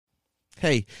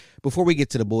Hey, before we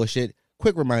get to the bullshit,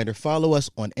 quick reminder, follow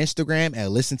us on Instagram at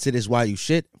Listen to This While You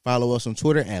Shit. Follow us on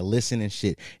Twitter at Listen and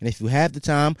Shit. And if you have the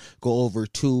time, go over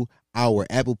to our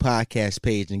Apple Podcast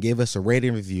page and give us a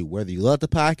rating review, whether you love the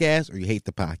podcast or you hate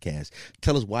the podcast.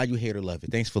 Tell us why you hate or love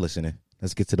it. Thanks for listening.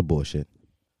 Let's get to the bullshit.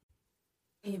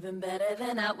 Even better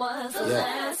than I was the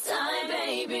last time,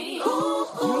 baby. Ooh,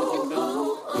 ooh,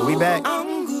 ooh, ooh. We back.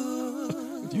 I'm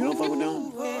good. You don't fuck with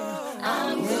them?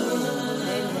 I'm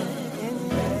good.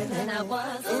 Better than I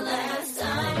was the last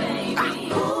time,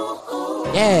 baby. Ooh,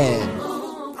 ooh, Yeah.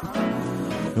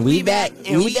 ooh. We back.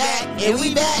 And we back. And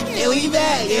we back. And we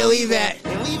back. And we back.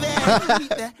 And we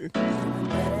back. Better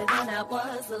than I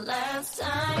was the last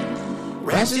time.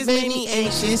 Raps just made me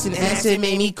anxious and acid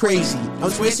made me crazy.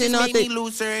 I'm switching off made me the...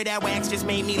 looser, that wax just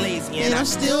made me lazy. And I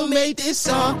still make this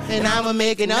song, and I'ma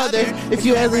make another. If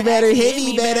you ever better hit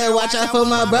me, better watch out for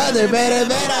my brother.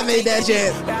 Better I made that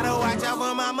shit. Gotta watch out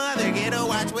for my mother. Get a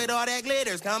watch with all that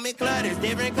glitters. Come in clutters,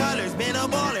 different colors. Been a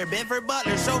baller, been for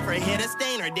butler, chauffeur, hit a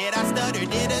stainer. Did I stutter?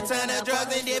 Did a ton of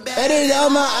drugs and did better. Better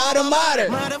than my automata.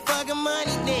 Motherfucking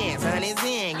money dance, honey's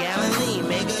in, gallon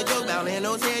make a joke about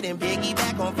Leno's head and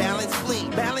piggyback on balance fleet.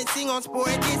 Balancing on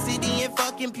sporticity and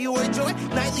fucking pure joy.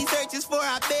 Nightly searches for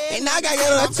our bed. And I got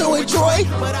get to it, Troy.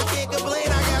 But I can't complain,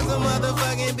 I got some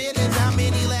motherfucking business. How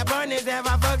many lap partners have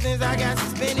I fucked since I got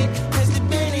suspended? Mr.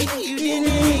 Bennett, you did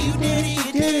it, you did it,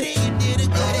 you did it, you did a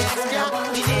good ass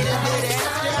job. You did a good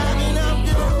ass job, and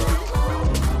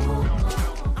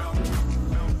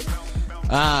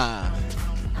I'm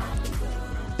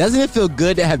good. Doesn't it feel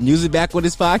good to have music back on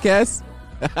this podcast?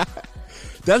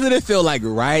 Doesn't it feel like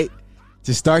right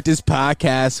to start this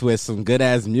podcast with some good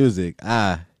ass music?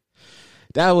 That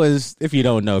was, if you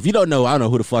don't know, I don't know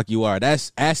who the fuck you are.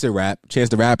 That's Acid Rap, Chance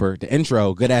the Rapper, the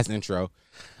intro, good ass intro.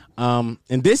 And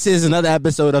this is another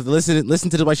episode of the Listen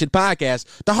to the White Shit podcast,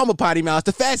 the home of Potty Mouse,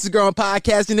 the fastest growing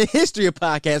podcast in the history of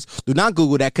podcasts. Do not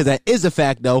Google that, because that is a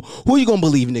fact, though. Who you gonna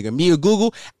believe, nigga? Me or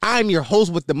Google? I'm your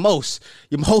host with the most.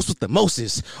 Your host with the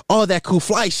mostest. All that cool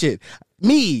fly shit.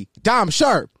 Me, Dom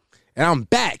Sharp. And I'm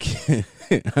back.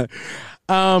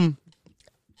 I'm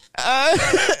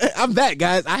back,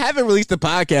 guys. I haven't released a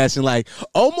podcast in like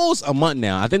almost a month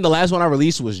now. I think the last one I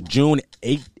released was June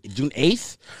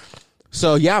 8th.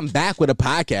 So yeah, I'm back with a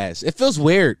podcast. It feels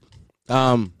weird.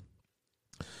 I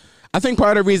think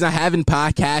part of the reason I haven't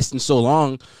podcasted in so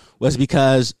long was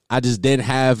because I just didn't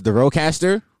have the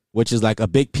Rodecaster, which is like a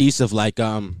big piece of like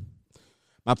my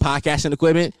podcasting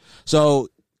equipment. So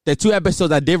the 2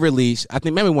 episodes I did release, I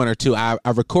think maybe 1 or 2, I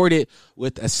recorded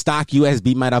with a stock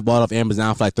USB mic I bought off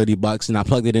Amazon for like $30, and I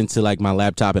plugged it into like my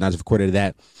laptop and I just recorded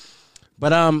that.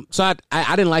 But so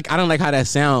I didn't like how that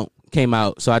sound came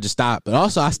out, so I just stopped. But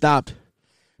also I stopped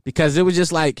because it was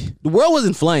just like the world was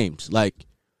in flames. Like,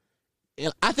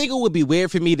 I think it would be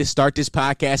weird for me to start this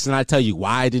podcast and I tell you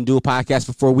why I didn't do a podcast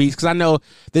for 4 weeks, because I know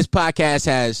this podcast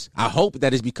has, I hope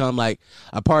that it's become like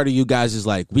a part of you guys'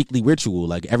 like weekly ritual.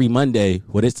 Like every Monday,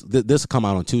 well, this will come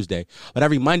out on Tuesday, but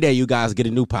every Monday you guys get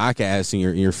a new podcast in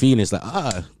your feed, and it's like,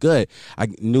 good, I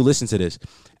new listen to this,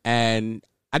 and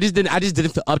I just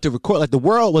didn't feel up to record. Like the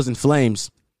world was in flames,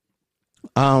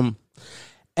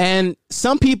 and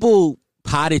some people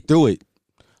potted through it.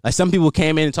 Like, some people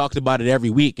came in and talked about it every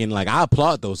week, and, like, I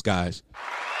applaud those guys.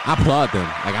 I applaud them,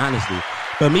 like, honestly.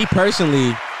 But me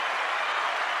personally,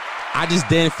 I just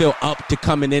didn't feel up to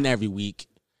coming in every week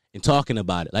and talking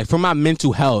about it. Like, for my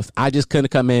mental health, I just couldn't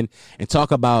come in and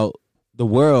talk about the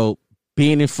world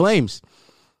being in flames.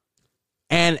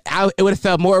 And it would have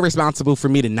felt more responsible for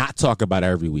me to not talk about it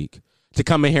every week, to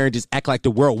come in here and just act like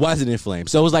the world wasn't in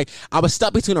flames. So it was like I was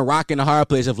stuck between a rock and a hard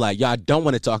place of like, yo, I don't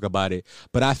want to talk about it,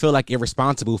 but I feel like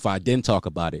irresponsible if I didn't talk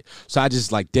about it. So I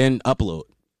just like didn't upload.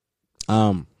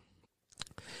 And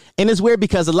it's weird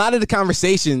because a lot of the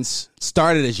conversations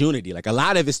started as unity. Like a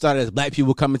lot of it started as black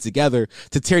people coming together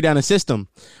to tear down the system.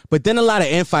 But then a lot of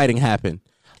infighting happened.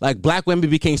 Like, black women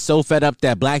became so fed up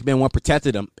that black men weren't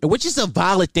protecting them, which is a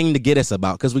valid thing to get us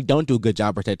about, because we don't do a good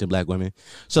job protecting black women.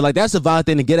 So, like, that's a valid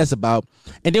thing to get us about.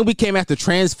 And then we came after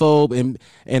transphobe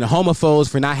and homophobes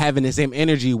for not having the same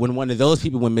energy when one of those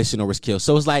people went missing or was killed.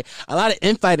 So it's like a lot of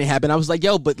infighting happened. I was like,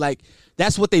 yo, but like,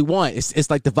 that's what they want.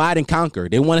 It's like divide and conquer.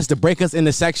 They want us to break us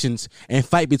into sections and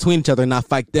fight between each other and not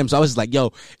fight them. So I was just like,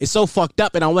 yo, it's so fucked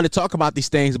up, and I want to talk about these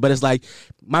things, but it's like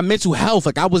my mental health,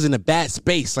 like I was in a bad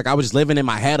space. Like I was just living in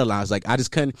my head a lot. I was like, I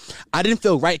didn't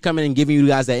feel right coming and giving you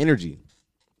guys that energy.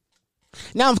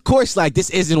 Now, of course, like, this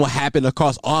isn't what happened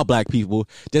across all black people.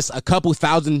 Just a couple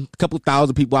thousand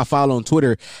people I follow on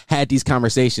Twitter had these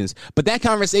conversations. But that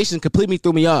conversation completely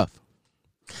threw me off.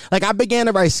 Like, I began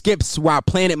to write skips where I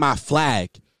planted my flag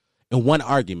in one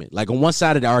argument, like on one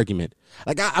side of the argument.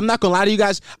 Like, I'm not gonna lie to you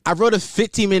guys. I wrote a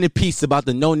 15-minute piece about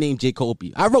the No Name J. Cole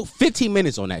beat. I wrote 15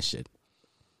 minutes on that shit.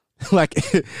 Like,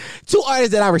 two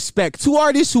artists that I respect, two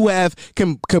artists who have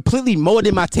completely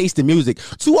molded my taste in music,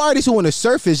 two artists who on the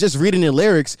surface, just reading the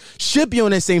lyrics, should be on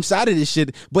the same side of this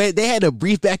shit, but they had a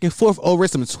brief back and forth over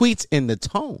some tweets and the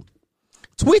tone.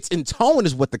 Tweets and tone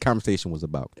is what the conversation was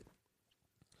about.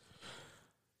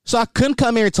 So I couldn't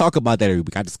come here and talk about that every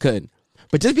week. I just couldn't.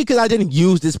 But just because I didn't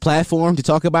use this platform to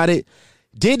talk about it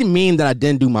didn't mean that I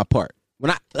didn't do my part.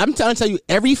 I'm trying to tell you,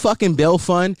 every fucking bail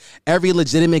fund, every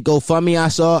legitimate GoFundMe I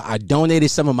saw, I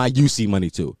donated some of my UC money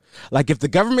to. Like, if the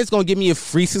government's going to give me a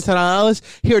free $600,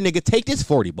 here, nigga, take this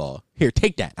 40 ball. Here,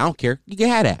 take that. I don't care. You can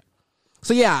have that.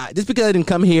 So, yeah, just because I didn't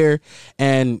come here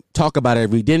and talk about it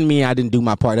every week didn't mean I didn't do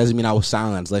my part. Doesn't mean I was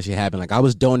silent unless it happened. Like, I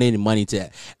was donating money to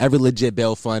every legit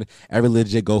bail fund, every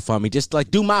legit GoFundMe, just,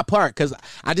 like, do my part, because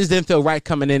I just didn't feel right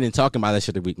coming in and talking about that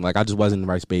shit every week. Like, I just wasn't in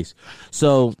the right space.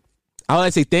 So I would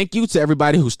like to say thank you to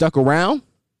everybody who stuck around.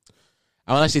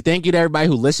 I would like to say thank you to everybody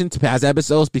who listened to past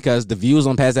episodes, because the views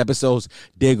on past episodes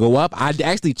did go up. I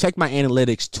actually checked my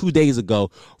analytics 2 days ago,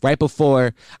 right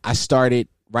before I started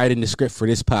writing the script for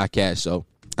this podcast. So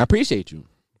I appreciate you.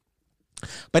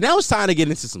 But now it's time to get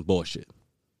into some bullshit.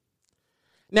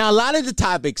 Now, a lot of the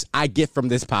topics I get from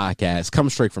this podcast come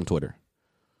straight from Twitter.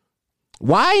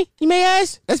 Why, you may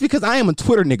ask? That's because I am a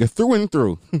Twitter nigga through and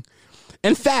through.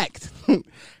 In fact,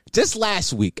 just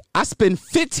last week, I spent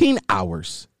 15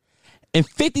 hours and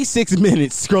 56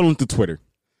 minutes scrolling through Twitter.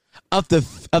 Of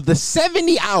the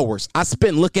 70 hours I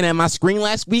spent looking at my screen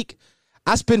last week,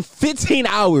 I spent 15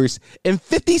 hours and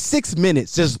 56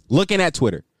 minutes just looking at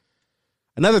Twitter.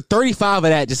 Another 35 of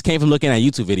that just came from looking at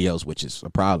YouTube videos, which is a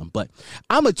problem. But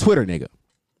I'm a Twitter nigga.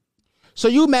 So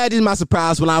you imagine my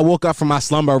surprise when I woke up from my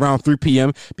slumber around 3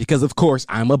 p.m. because, of course,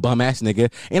 I'm a bum-ass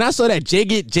nigga. And I saw that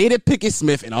Jada Pinkett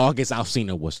Smith and August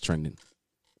Alsina was trending.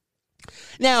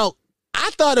 Now, I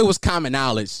thought it was common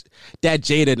knowledge that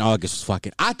Jada and August was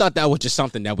fucking. I thought that was just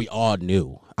something that we all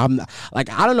knew. I'm not, like,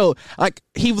 I don't know. Like,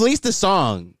 he released a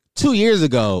song 2 years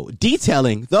ago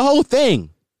detailing the whole thing.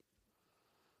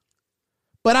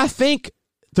 But I think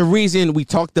the reason we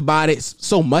talked about it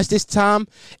so much this time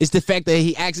is the fact that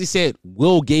he actually said,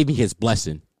 Will gave me his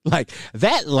blessing. Like,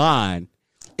 that line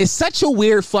is such a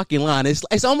weird fucking line.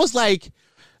 It's almost like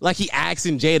he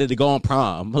asking Jada to go on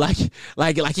prom. Like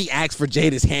he asked for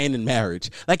Jada's hand in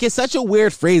marriage. Like, it's such a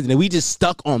weird phrase, and we just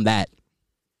stuck on that.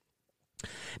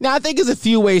 Now, I think there's a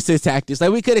few ways to attack this. Like,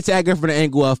 we could attack it from the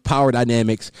angle of power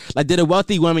dynamics. Like, did a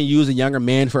wealthy woman use a younger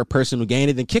man for a personal gain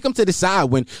and then kick him to the side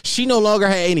when she no longer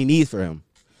had any need for him?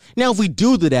 Now, if we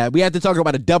do that, we have to talk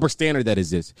about a double standard that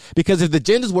exists. Because if the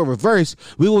genders were reversed,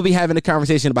 we will be having a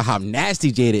conversation about how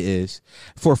nasty Jada is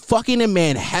for fucking a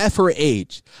man half her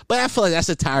age. But I feel like that's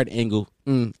a tired angle,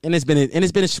 and it's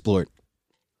been explored.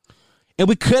 And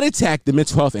we could attack the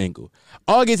mental health angle.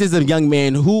 August is a young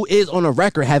man who is on a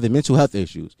record having mental health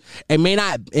issues and may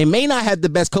not have the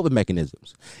best coping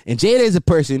mechanisms. And Jada is a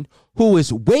person who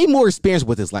is way more experienced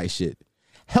with this life shit.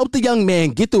 Helped the young man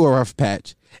get through a rough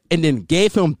patch and then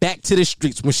gave him back to the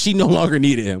streets when she no longer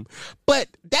needed him. But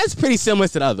that's pretty similar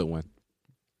to the other one.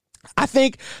 I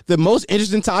think the most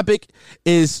interesting topic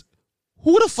is,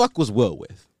 who the fuck was Will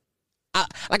with?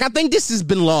 I think this has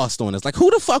been lost on us. Like, who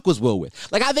the fuck was Will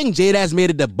with? Like, I think Jada has made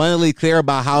it abundantly clear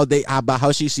about how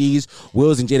she sees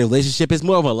Will's and Jada's relationship. It's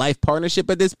more of a life partnership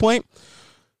at this point.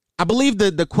 I believe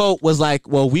the quote was like,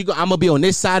 well, I'm going to be on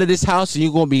this side of this house and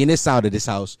you're going to be in this side of this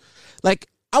house. Like,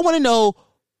 I want to know,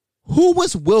 who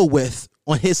was Will with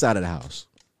on his side of the house?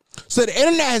 So the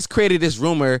internet has created this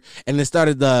rumor and then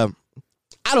started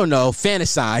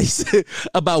fantasize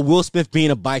about Will Smith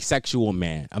being a bisexual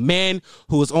man. A man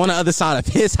who was on the other side of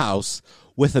his house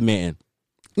with a man.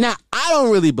 Now, I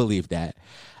don't really believe that.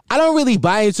 I don't really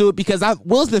buy into it because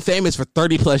Will's been famous for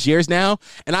 30 plus years now.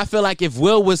 And I feel like if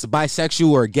Will was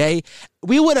bisexual or gay,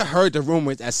 we would have heard the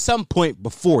rumors at some point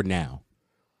before now.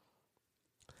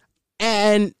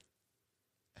 And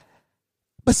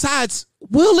besides,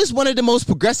 Will is one of the most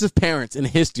progressive parents in the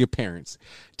history of parents.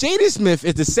 Jada Smith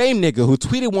is the same nigga who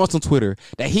tweeted once on Twitter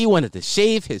that he wanted to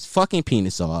shave his fucking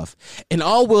penis off. And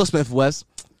all Will Smith was,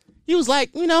 he was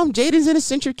like, Jada's an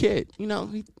eccentric kid.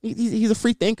 He's a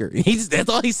free thinker. That's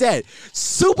all he said.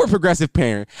 Super progressive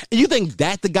parent. And you think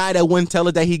that the guy that wouldn't tell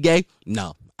her that he gay?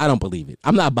 No, I don't believe it.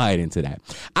 I'm not buying into that.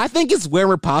 I think it's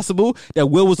wherever possible that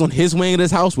Will was on his wing of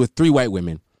this house with 3 white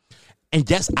women. And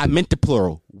yes, I meant the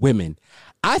plural, women.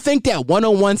 I think that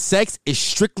one-on-one sex is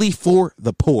strictly for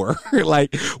the poor.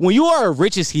 Like, when you are as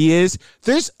rich as he is,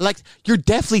 there's like, you're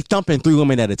definitely thumping 3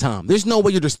 women at a time. There's no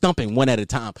way you're just thumping one at a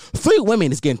time. 3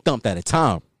 women is getting thumped at a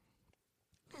time.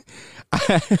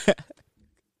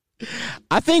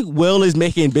 I think Will is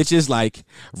making bitches like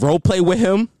role play with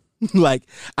him. Like,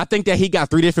 I think that he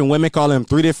got 3 different women calling him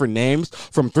 3 different names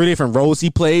from 3 different roles he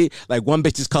played. Like, one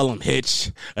bitch is calling him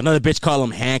Hitch, another bitch call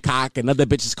him Hancock, another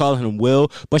bitch is calling him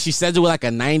Will, but she says it with like a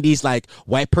 90s like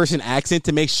white person accent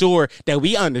to make sure that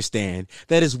we understand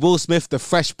that it's Will Smith, the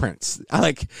Fresh Prince.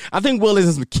 I think Will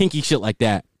is some kinky shit like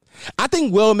that. I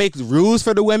think Will makes rules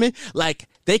for the women. Like,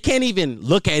 they can't even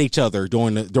look at each other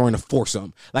during the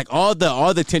foursome. Like, all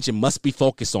the attention must be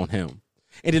focused on him.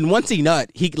 And then once he nut,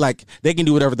 they can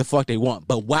do whatever the fuck they want.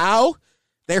 But while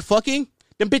they're fucking,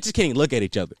 them bitches can't even look at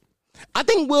each other. I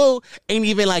think Will ain't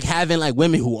even like having like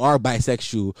women who are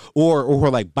bisexual or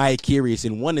like bi-curious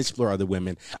and want to explore other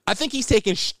women. I think he's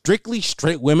taking strictly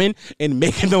straight women and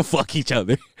making them fuck each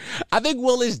other. I think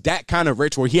Will is that kind of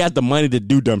rich where he has the money to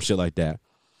do dumb shit like that.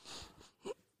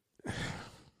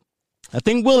 I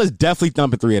think Will is definitely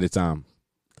thumping 3 at a time.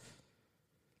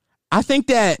 I think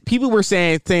that people were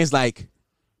saying things like,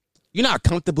 you know how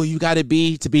comfortable you got to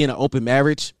be in an open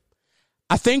marriage?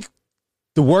 I think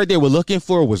the word they were looking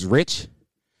for was rich.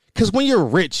 Because when you're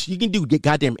rich, you can do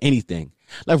goddamn anything.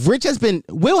 Like,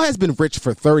 Will has been rich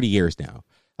for 30 years now.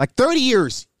 Like, 30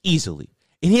 years easily.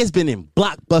 And he has been in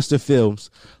blockbuster films,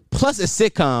 plus a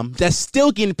sitcom that's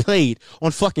still getting played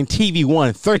on fucking TV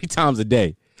One 30 times a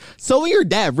day. So when you're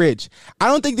that rich, I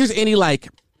don't think there's any, like,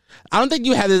 I don't think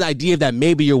you have this idea that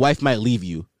maybe your wife might leave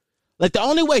you. Like, the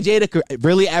only way Jada could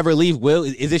really ever leave Will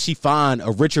is if she find a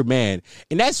richer man.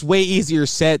 And that's way easier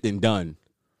said than done.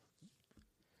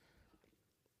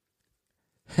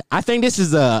 I think this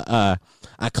is a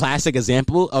classic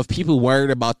example of people worried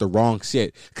about the wrong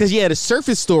shit. Because, yeah, the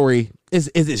surface story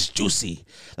is juicy.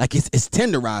 Like, it's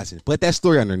tenderizing. But that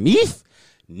story underneath,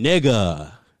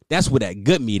 nigga, that's where that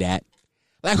good meat at.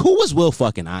 Like, who was Will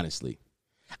fucking, honestly?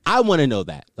 I want to know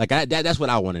that. Like, that's what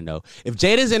I want to know. If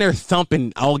Jada's in there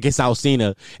thumping August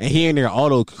Alsina and he in there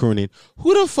auto crooning,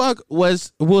 who the fuck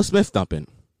was Will Smith thumping?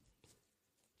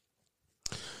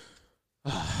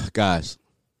 Guys,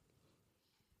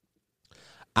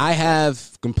 I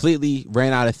have completely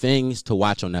ran out of things to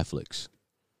watch on Netflix.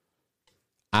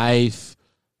 I've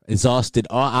exhausted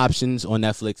all options on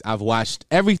Netflix. I've watched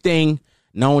everything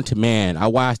known to man. I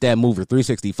watched that movie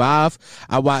 365.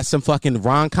 I watched some fucking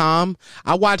rom-com.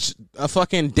 I watched a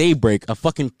fucking Daybreak,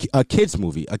 a kids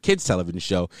movie, a kids television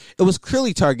show. It was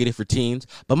clearly targeted for teens,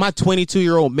 but my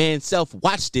 22-year-old man self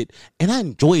watched it and I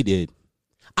enjoyed it.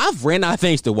 I've ran out of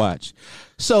things to watch.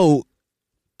 So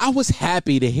I was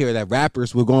happy to hear that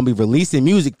rappers were going to be releasing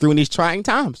music through these trying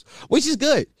times, which is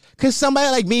good. Because somebody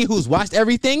like me who's watched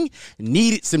everything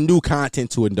needed some new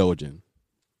content to indulge in.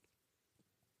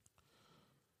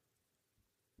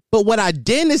 But what I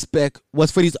didn't expect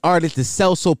was for these artists to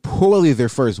sell so poorly their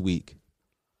first week.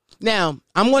 Now,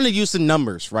 I'm going to use some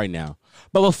numbers right now.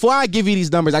 But before I give you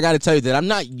these numbers, I got to tell you that I'm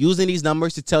not using these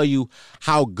numbers to tell you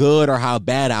how good or how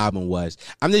bad the album was.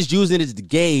 I'm just using it to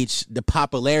gauge the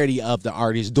popularity of the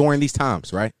artist during these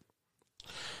times, right?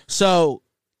 So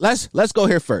let's go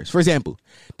here first. For example,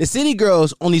 the City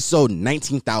Girls only sold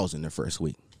 19,000 their first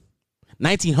week.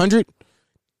 1,900?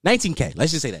 19K.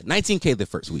 Let's just say that. 19K the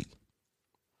first week.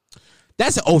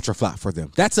 That's an ultra flop for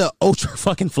them. That's an ultra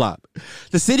fucking flop.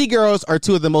 The City Girls are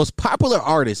 2 of the most popular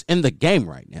artists in the game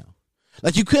right now.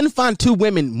 Like, you couldn't find 2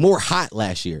 women more hot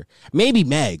last year. Maybe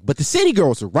Meg, but the City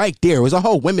Girls are right there. It was a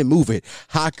whole women movement.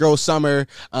 Hot Girl Summer,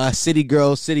 City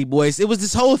Girls, City Boys. It was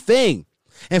this whole thing.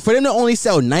 And for them to only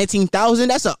sell 19,000,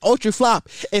 that's an ultra flop.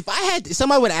 If I had,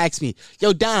 somebody would ask me,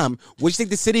 yo, Dom, what do you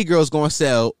think the City Girls going to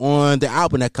sell on the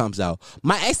album that comes out?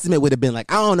 My estimate would have been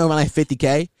like, I don't know, around like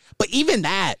 50K. But even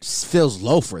that feels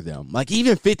low for them. Like,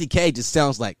 even 50K just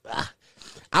sounds like,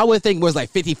 I would think it was like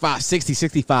 55, 60,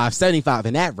 65, 75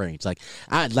 in that range. Like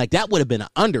that would have been an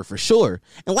under for sure.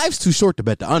 And life's too short to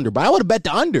bet the under, but I would have bet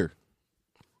the under.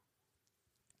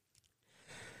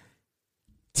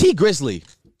 T Grizzly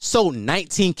sold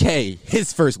 19K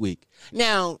his first week.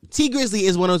 Now, T Grizzly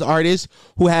is one of those artists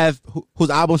whose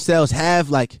album sales have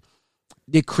like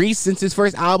decreased since his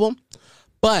first album.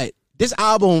 But this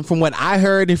album, from what I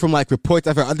heard and from like reports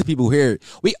I've heard other people hear,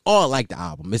 we all like the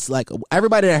album. It's like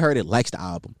everybody that heard it likes the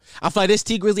album. I feel like this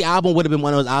T Grizzly album would have been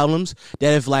one of those albums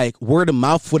that if like word of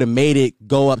mouth would have made it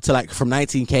go up to like from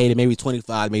 19K to maybe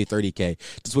 25, maybe 30K.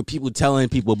 Just with people telling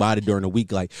people about it during the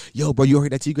week, like, yo, bro, you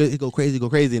heard that T Grizzly? It go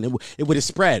crazy. And it would have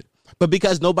spread. But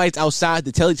because nobody's outside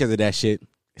to tell each other that shit,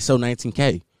 it's so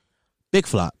 19K. Big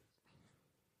flop.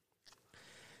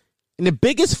 And the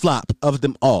biggest flop of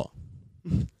them all,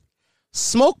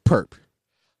 Smoke Perp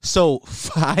sold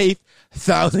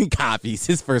 5,000 copies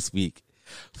his first week.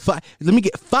 Let me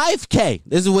get 5K.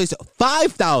 This is what he said.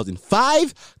 5,000.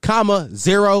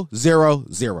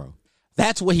 5,000.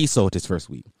 That's what he sold his first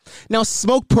week. Now,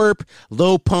 Smoke Perp,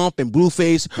 Lil Pump, and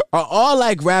Blueface are all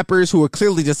like rappers who are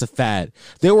clearly just a fad.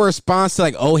 They were a response to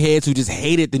like old heads who just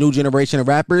hated the new generation of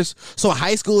rappers. So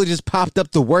high school just popped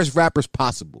up the worst rappers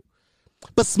possible.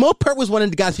 But Smoke Perp was one of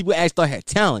the guys people actually thought had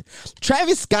talent.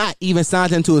 Travis Scott even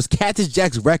signed him to his Cactus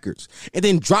Jacks records and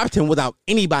then dropped him without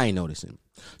anybody noticing.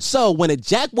 So when a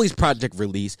Jack Boys project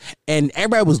released and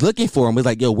everybody was looking for him, was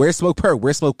like, yo, where's Smoke Perp?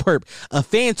 Where's Smoke Perp? A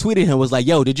fan tweeted him, was like,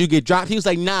 yo, did you get dropped? He was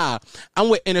like, nah, I'm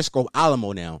with Interscope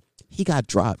Alamo now. He got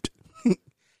dropped.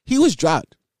 He was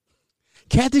dropped.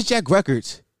 Cactus Jack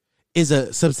Records is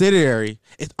a subsidiary.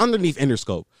 It's underneath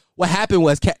Interscope. What happened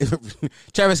was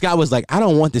Travis Scott was like, I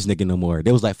don't want this nigga no more.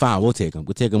 They was like, fine, we'll take him.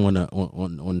 We'll take him on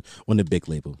the big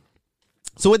label.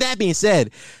 So with that being said,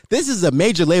 this is a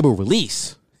major label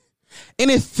release.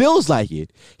 And it feels like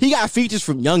it. He got features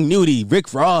from Young Nudy,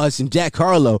 Rick Ross, and Jack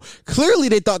Harlow. Clearly,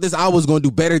 they thought this album was going to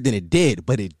do better than it did,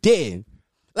 but it did.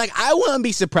 Like, I wouldn't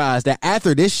be surprised that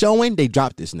after this showing, they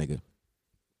dropped this nigga.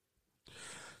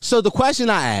 So the question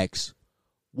I ask,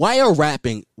 why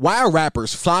are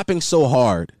rappers flopping so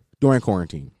hard during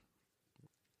quarantine?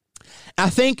 I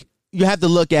think you have to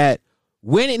look at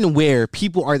when and where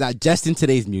people are digesting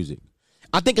today's music.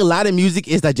 I think a lot of music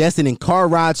is digested in car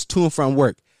rides to and from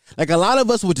work. Like, a lot of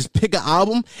us would just pick an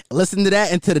album and listen to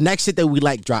that until the next shit that we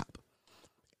like drop.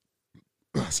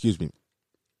 Excuse me.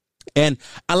 And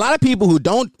a lot of people who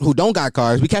don't got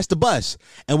cars, we catch the bus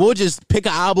and we'll just pick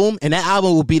an album, and that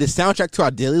album will be the soundtrack to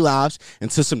our daily lives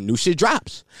until some new shit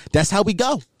drops. That's how we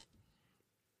go.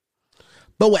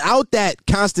 But without that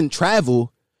constant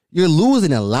travel, you're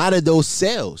losing a lot of those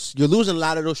sales. You're losing a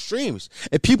lot of those streams.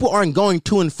 If people aren't going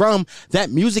to and from, that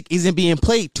music isn't being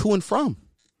played to and from.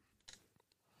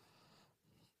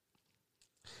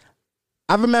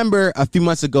 I remember a few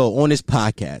months ago on this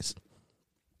podcast,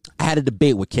 I had a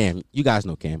debate with Cam. You guys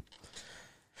know Cam.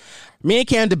 Me and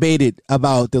Cam debated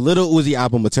about the Lil Uzi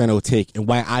album Eternal Take and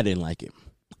why I didn't like it.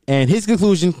 And his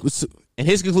conclusion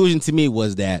to me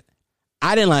was that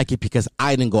I didn't like it because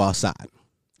I didn't go outside.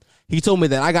 He told me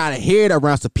that I gotta hear it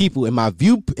around some people, and my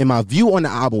view on the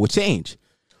album would change.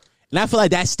 And I feel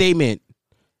like that statement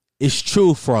is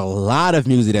true for a lot of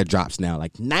music that drops now.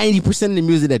 Like 90% of the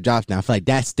music that drops now, I feel like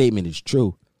that statement is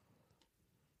true.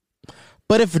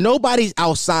 But if nobody's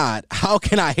outside, how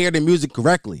can I hear the music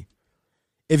correctly?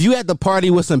 If you at the party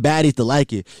with some baddies to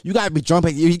like it, you gotta be drunk.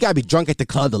 You gotta be drunk at the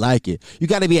club to like it. You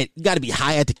gotta be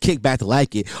high at the kickback to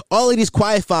like it. All of these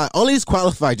qualify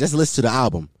just to listen to the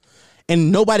album,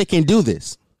 and nobody can do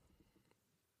this.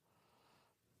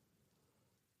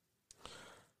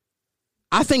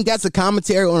 I think that's a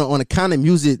commentary on the kind of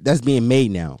music that's being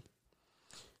made now.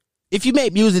 If you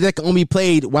make music that can only be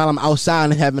played while I'm outside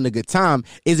and having a good time,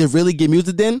 is it really good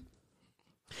music then?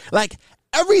 Like,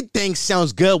 everything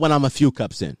sounds good when I'm a few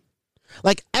cups in.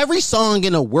 Like, every song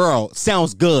in the world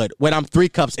sounds good when I'm 3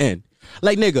 cups in.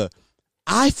 Like, nigga,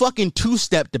 I fucking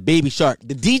two-stepped the Baby Shark.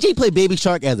 The DJ played Baby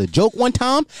Shark as a joke one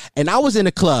time, and I was in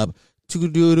the club. Baby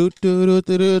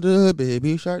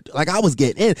Shark. Like, I was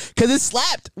getting in because it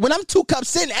slapped. When I'm 2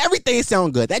 cups in, everything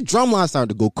sound good. That drum line started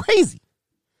to go crazy.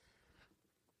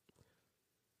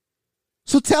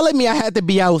 So telling me I had to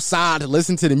be outside to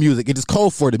listen to the music, it is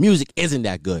cold for the music isn't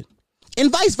that good. And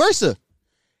vice versa.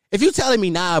 If you telling me,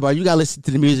 nah, bro, you gotta listen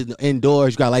to the music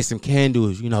indoors, you gotta light some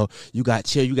candles, you know, you gotta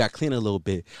chill, you gotta clean a little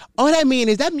bit. All that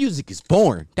means is that music is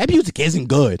boring. That music isn't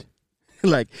good.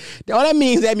 Like, all that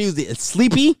means that music is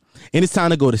sleepy and it's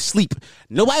time to go to sleep.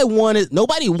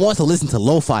 Nobody wants to listen to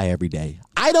lo-fi every day.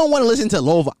 I don't want to listen to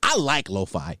lo-fi. I like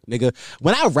lo-fi, nigga.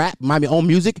 When I rap my own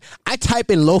music, I type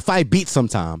in lo-fi beats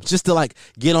sometimes just to like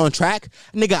get on track.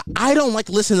 Nigga, I don't like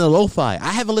to listen to lo-fi.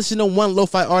 I haven't listened to one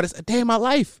lo-fi artist a day in my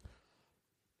life.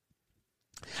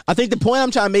 I think the point I'm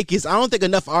trying to make is I don't think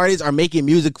enough artists are making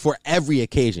music for every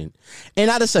occasion. And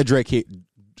I just said Drake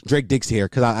Dick's here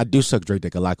because I do suck Drake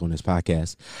Dick a lot on this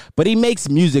podcast. But he makes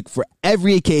music for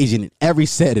every occasion, in every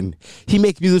setting. He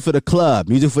makes music for the club,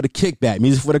 music for the kickback,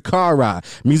 music for the car ride,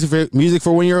 music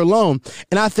for when you're alone.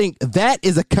 And I think that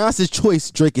is a conscious choice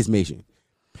Drake is making.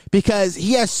 Because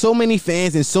he has so many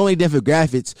fans and so many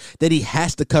demographics that he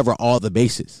has to cover all the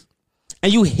bases.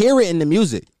 And you hear it in the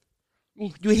music.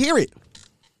 You hear it.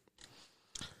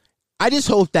 I just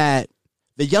hope that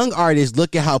the young artists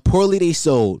look at how poorly they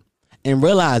sold and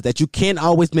realize that you can't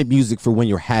always make music for when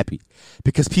you're happy,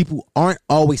 because people aren't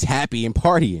always happy and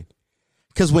partying.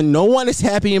 Because when no one is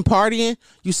happy and partying,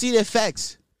 you see the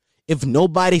effects. If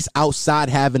nobody's outside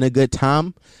having a good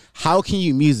time, how can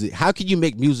you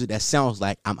make music that sounds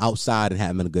like I'm outside and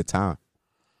having a good time?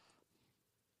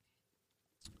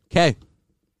 Okay.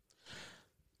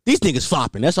 These niggas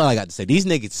flopping. That's all I got to say. These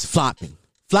niggas flopping.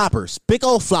 Floppers. Big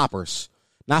old floppers.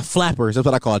 Not flappers. That's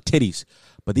what I call titties.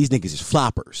 But these niggas is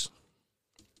floppers.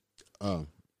 I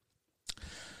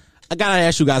gotta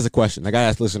ask you guys a question. I gotta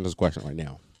ask listeners a question right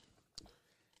now.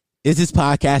 Is this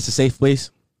podcast a safe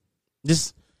place?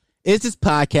 Is this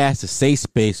podcast a safe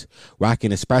space where I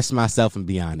can express myself and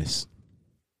be honest?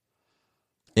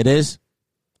 It is?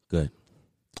 Good.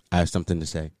 I have something to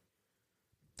say.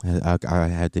 I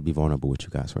had to be vulnerable with you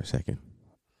guys for a second.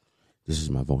 This is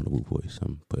my vulnerable voice.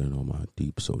 I'm putting on my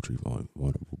deep, sultry,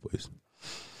 vulnerable voice.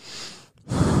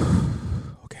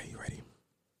 Okay, you ready?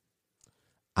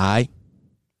 I,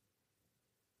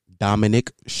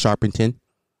 Dominic Sharpington,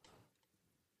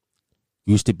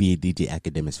 used to be a DJ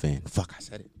Academics fan. Fuck, I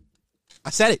said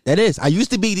it. That is. I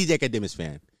used to be a DJ Academics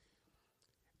fan.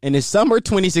 In the summer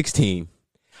 2016,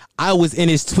 I was in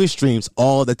his Twitch streams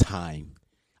all the time.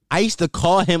 I used to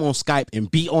call him on Skype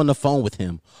and be on the phone with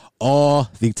him all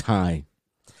the time.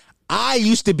 I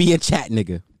used to be a chat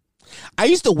nigga. I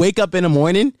used to wake up in the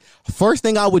morning. First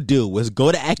thing I would do was go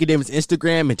to Academics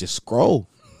Instagram and just scroll.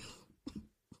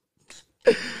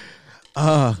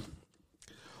 Why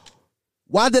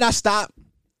did I stop?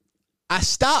 I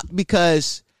stopped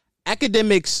because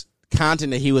Academics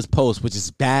content that he was post, which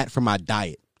is bad for my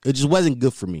diet. It just wasn't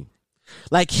good for me.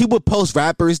 Like, he would post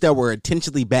rappers that were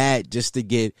intentionally bad just to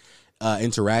get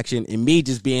interaction, and me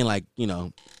just being like, you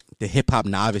know, the hip hop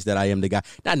novice that I am, the guy,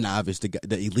 not novice, the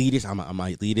elitist. I'm a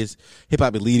elitist, hip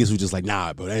hop elitist who just like,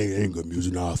 nah, bro, that ain't good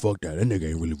music. Nah, fuck that. That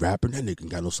nigga ain't really rapping. That nigga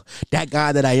got no. That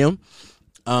guy that I am,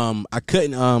 I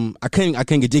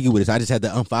couldn't get jiggy with this. I just had to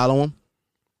unfollow him.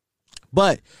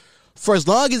 But for as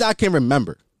long as I can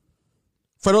remember,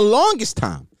 for the longest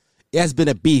time, it has been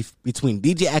a beef between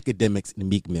DJ Academics and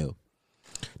Meek Mill.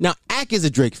 Now, Ak is a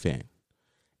Drake fan.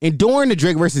 And during the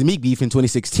Drake versus Meek beef in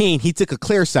 2016, he took a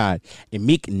clear side, and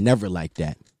Meek never liked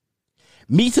that.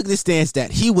 Meek took the stance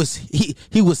that he was street.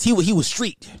 He was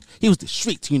the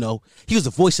streets, you know. He was the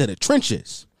voice of the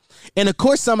trenches. And of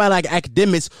course, somebody like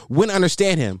Academics wouldn't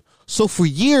understand him. So for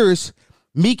years,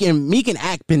 Meek and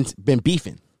Ak been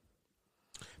beefing.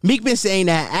 Meek been saying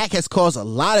that Ak has caused a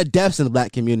lot of deaths in the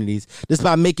black communities just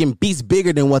by making beats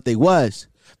bigger than what they was.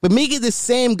 But Meek is the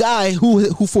same guy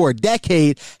who for a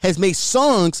decade has made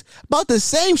songs about the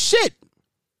same shit.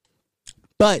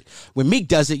 But when Meek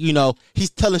does it, you know,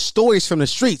 he's telling stories from the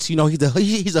streets. You know,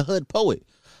 he's a hood poet.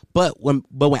 But when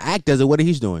Ak does it, what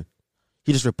he's doing?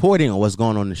 He's just reporting on what's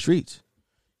going on in the streets.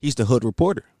 He's the hood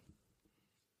reporter.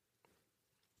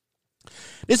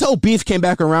 This whole beef came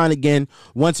back around again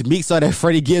once Meek saw that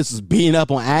Freddie Gibbs was beating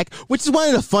up on Ak, which is one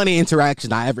of the funny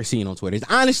interactions I ever seen on Twitter.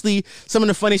 It's honestly some of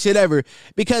the funny shit ever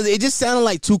because it just sounded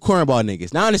like two cornball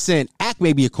niggas. Now I understand Ak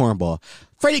may be a cornball.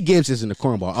 Freddie Gibbs isn't a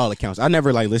cornball, all accounts. I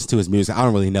never listened to his music. I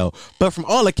don't really know. But from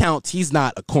all accounts, he's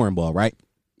not a cornball, right?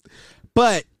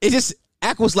 But it just,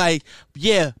 Ak was like,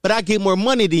 yeah, but I get more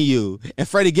money than you. And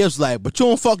Freddie Gibbs was like, but you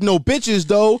don't fuck no bitches,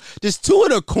 though. Just two of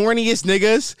the corniest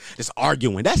niggas just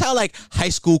arguing. That's how, like, high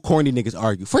school corny niggas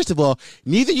argue. First of all,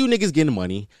 neither you niggas getting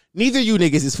money. Neither you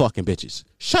niggas is fucking bitches.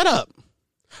 Shut up.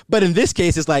 But in this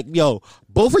case, it's like, yo,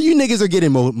 both of you niggas are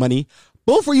getting money.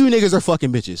 Both of you niggas are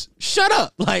fucking bitches. Shut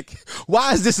up. Like,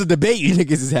 why is this a debate you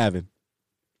niggas is having?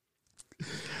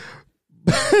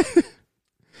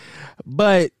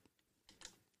 But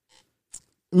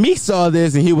Meek saw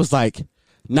this and he was like,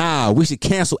 nah, we should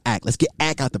cancel Ak. Let's get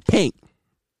Ak out the paint.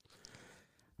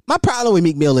 My problem with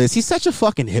Meek Mill is he's such a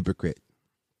fucking hypocrite.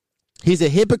 He's a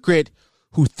hypocrite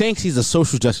who thinks he's a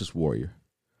social justice warrior.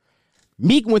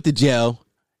 Meek went to jail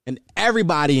and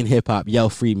everybody in hip hop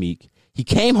yelled free Meek. He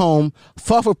came home,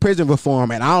 fought for prison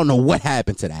reform, and I don't know what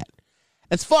happened to that.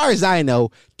 As far as I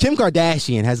know, Kim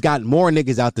Kardashian has gotten more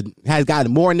niggas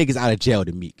out of jail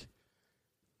than Meek.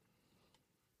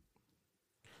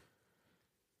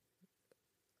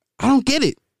 I don't get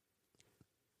it.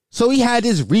 So he had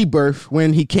this rebirth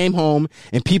when he came home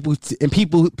and people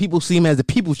see him as a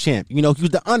people's champ. You know, he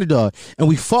was the underdog and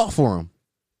we fought for him.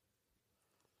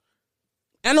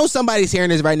 I know somebody's hearing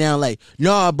this right now like,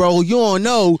 nah, bro, you don't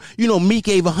know. You know, Meek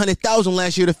gave $100,000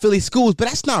 last year to Philly schools, but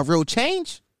that's not real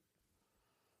change.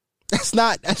 That's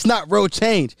not real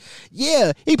change.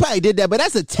 Yeah, he probably did that, but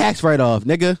that's a tax write-off,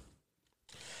 nigga.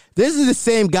 This is the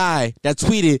same guy that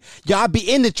tweeted, y'all be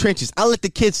in the trenches. I let the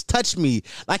kids touch me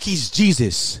like he's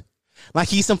Jesus. Like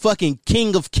he's some fucking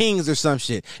king of kings or some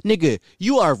shit. Nigga,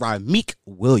 you are Rameek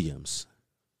Williams.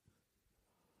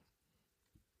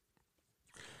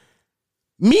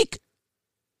 Meek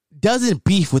doesn't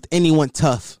beef with anyone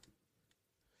tough.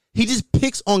 He just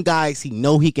picks on guys he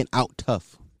know he can out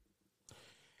tough.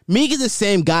 Meek is the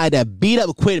same guy that beat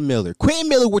up Quentin Miller. Quentin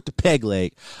Miller with the peg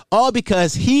leg, all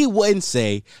because he wouldn't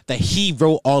say that he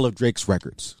wrote all of Drake's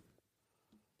records.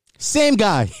 Same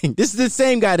guy. This is the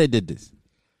same guy that did this.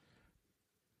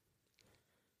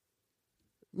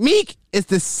 Meek is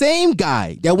the same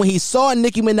guy that when he saw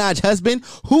Nicki Minaj's husband,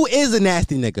 who is a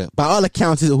nasty nigga, by all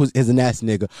accounts is a nasty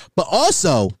nigga, but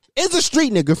also is a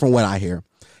street nigga from what I hear.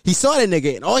 He saw that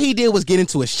nigga and all he did was get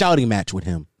into a shouting match with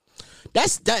him.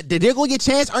 Did they go get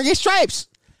chance, earn his stripes?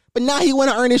 But now he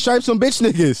want to earn his stripes on bitch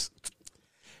niggas.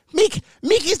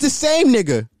 Meek is the same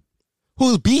nigga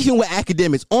who's beefing with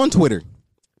academics on Twitter.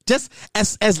 Just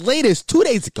as late as 2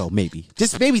 days ago, maybe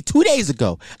 2 days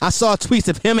ago, I saw tweets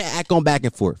of him and Ack going back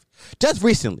and forth. Just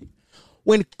recently,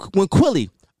 when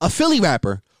Quilly, a Philly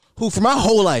rapper, who for my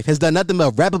whole life has done nothing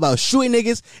but rap about shooting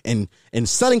niggas and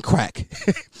selling crack,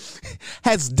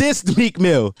 has dissed Meek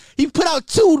Mill. He put out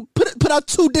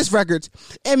two diss records,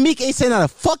 and Meek ain't saying not a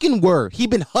fucking word. He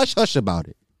been hush about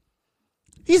it.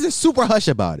 He's been super hush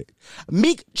about it.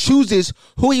 Meek chooses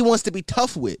who he wants to be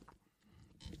tough with.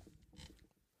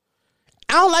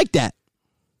 I don't like that.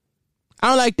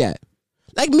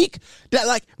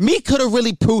 Meek could have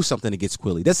really proved something against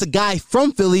Quilly. That's a guy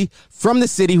from Philly, from the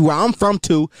city where I'm from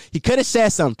too. He could have said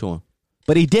something to him,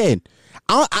 but he did.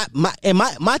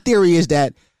 My theory is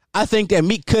that I think that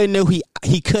Meek couldn't know he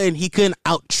couldn't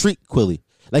out treat Quilly.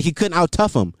 Like he couldn't out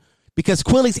tough him because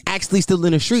Quilly's actually still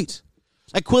in the streets.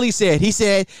 Like Quilly said,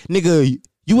 nigga,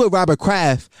 you with Robert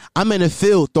Kraft, I'm in the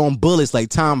field throwing bullets like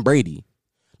Tom Brady.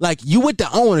 Like, you with the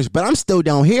owners, but I'm still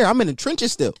down here. I'm in the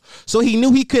trenches still. So he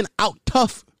knew he couldn't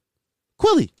out-tough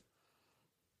Quilly.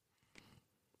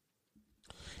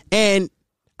 And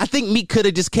I think Meek could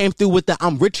have just came through with the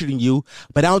I'm richer than you,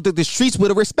 but I don't think the streets would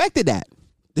have respected that.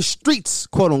 The streets,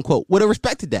 quote-unquote, would have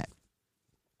respected that.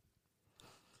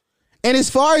 And as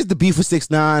far as the beef with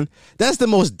 6ix9ine, that's the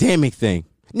most damning thing.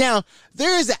 Now,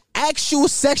 there is an actual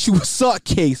sexual assault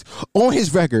case on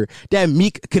his record that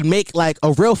Meek could make like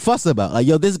a real fuss about. Like,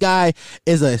 yo, this guy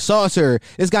is a assaulter.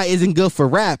 This guy isn't good for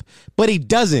rap, but he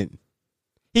doesn't.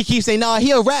 He keeps saying, nah,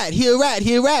 he a rat.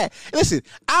 Listen,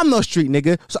 I'm no street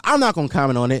nigga, so I'm not going to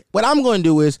comment on it. What I'm going to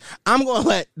do is I'm going to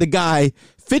let the guy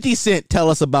 50 Cent tell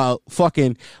us about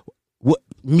fucking what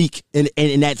Meek in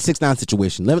that 6ix9ine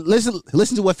situation.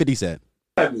 Listen to what 50 said.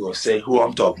 I'm going to say who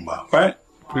I'm talking about, right?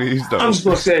 Please don't. I'm just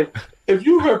going to say, if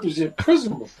you represent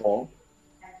prison reform,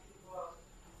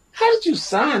 how did you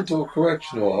sign to a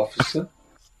correctional officer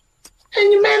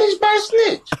and you managed by a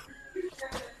snitch?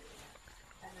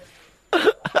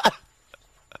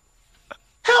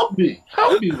 Help me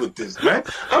with this, man.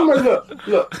 I'm like,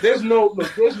 look, there's no,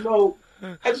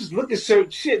 I just look at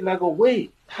certain shit and I go,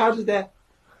 wait, how did that,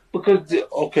 because,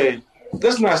 okay,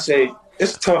 let's not say,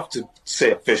 it's tough to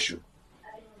say official.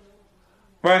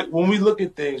 Right? When we look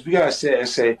at things, we gotta sit and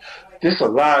say, there's a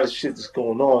lot of shit that's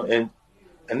going on, and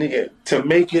nigga, to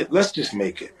make it, let's just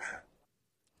make it, man.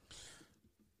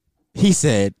 He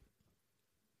said,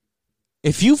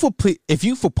 if you for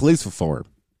police reform,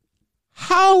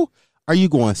 how are you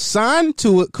going to sign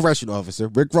to a correctional officer?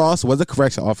 Rick Ross was a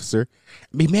correctional officer,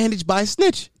 and be managed by a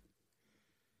snitch.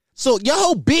 So your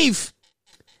whole beef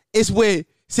is with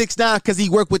 6ix9ine because he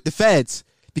worked with the feds.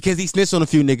 Because he snitched on a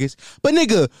few niggas. But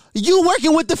nigga, you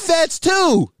working with the feds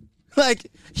too.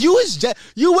 Like, you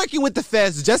working with the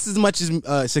feds just as much as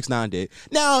 6ix9ine did.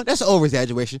 Now, that's an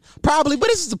over-exaggeration. Probably, but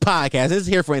this is a podcast. This is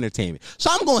here for entertainment. So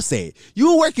I'm going to say it.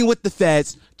 You were working with the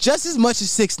feds just as much as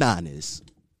 6ix9ine is.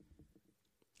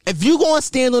 If you going to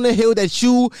stand on the hill that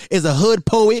you is a hood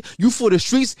poet, you for the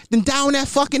streets, then down that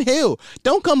fucking hill.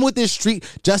 Don't come with this street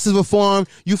justice reform.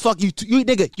 You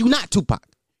nigga, you not Tupac.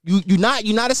 You're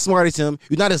not as smart as him.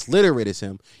 You're not as literate as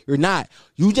him. You're not.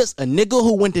 You just a nigga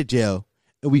who went to jail,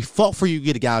 and we fought for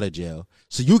you to get out of jail.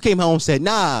 So you came home and said,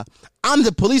 nah, I'm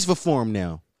the police reform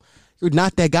now. You're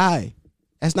not that guy.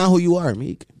 That's not who you are,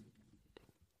 Meek.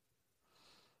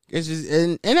 It's just,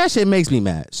 and that shit makes me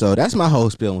mad. So that's my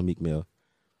whole spiel on Meek Mill.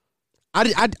 I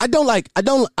don't like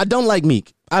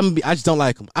Meek. I just don't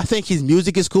like him. I think his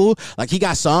music is cool. Like, he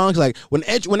got songs. Like,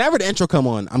 whenever the intro come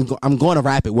on, I'm going to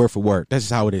rap it word for word. That's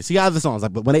just how it is. He got other songs.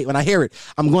 Like, but when I hear it,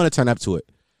 I'm going to turn up to it.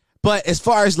 But as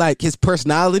far as like his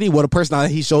personality, what a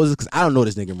personality he shows, because I don't know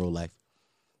this nigga in real life.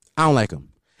 I don't like him.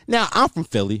 Now, I'm from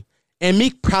Philly, and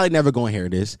Meek probably never going to hear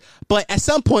this. But at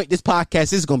some point, this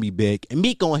podcast is going to be big, and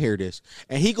Meek going to hear this.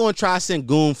 And he going to try to send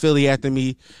Goon Philly after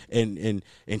me, and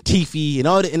Teefy, and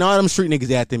all them street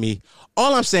niggas after me.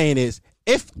 All I'm saying is,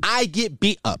 if I get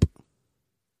beat up,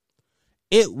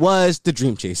 it was the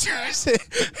Dream Chasers.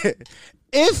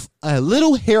 If a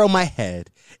little hair on my head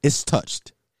is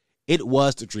touched, it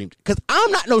was the Dream. Because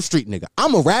I'm not no street nigga.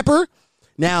 I'm a rapper.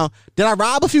 Now, did I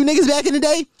rob a few niggas back in the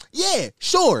day? Yeah,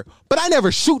 sure. But I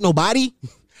never shoot nobody.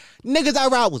 Niggas I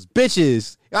robbed was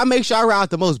bitches. I make sure I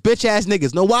robbed the most bitch ass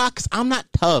niggas. Know why? Because I'm not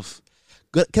tough.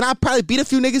 Good. Can I probably beat a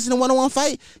few niggas in a one-on-one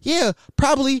fight? Yeah,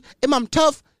 probably. Am I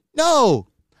tough? No.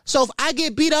 So if I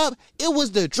get beat up, it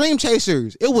was the Dream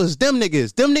Chasers. It was them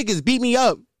niggas. Them niggas beat me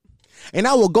up. And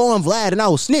I will go on Vlad and I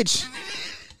will snitch.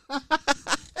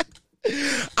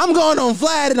 I'm going on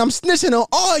Vlad and I'm snitching on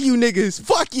all you niggas.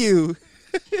 Fuck you.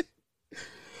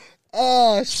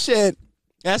 Oh, shit.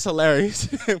 That's hilarious.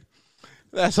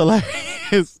 That's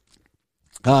hilarious.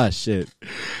 Oh, shit.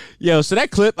 Yo, so that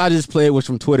clip I just played was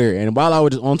from Twitter. And while I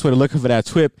was just on Twitter looking for that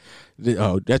twip,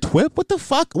 that twip? What the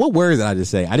fuck? What words did I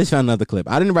just say? I just found another clip.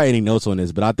 I didn't write any notes on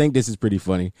this, but I think this is pretty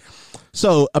funny.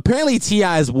 So apparently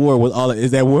T.I.'s war with all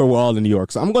is that war with all in New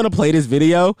York. So I'm going to play this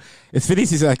video. It's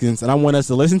 56 seconds, and I want us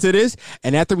to listen to this.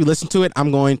 And after we listen to it,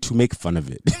 I'm going to make fun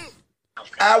of it.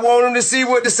 I want them to see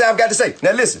what the South got to say.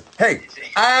 Now listen, hey,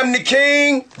 I'm the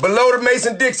king below the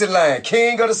Mason-Dixon line,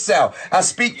 king of the South. I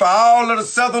speak for all of the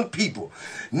Southern people.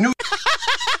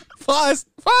 Pause.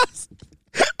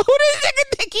 Who this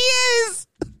nigga think he is?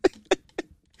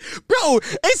 Bro,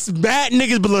 it's mad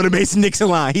niggas below the Mason-Dixon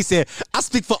line. He said, I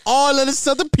speak for all of the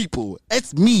Southern people.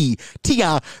 It's me,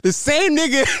 T.I. The same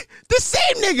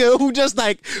nigga who just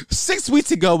like 6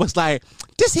 weeks ago was like,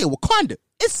 this here Wakanda,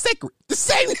 it's sacred. The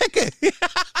same nigga.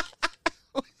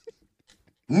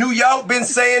 New York been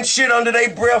saying shit under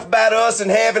their breath about us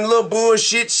and having little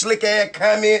bullshit, slick ass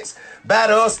comments about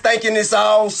us, thinking it's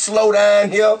all slow down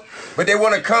here. But they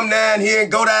want to come down here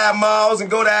and go to our malls and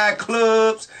go to our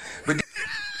clubs. But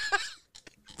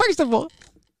first of all,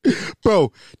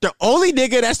 bro, the only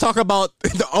nigga that's talking about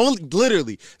the only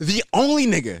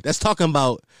nigga that's talking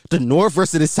about the North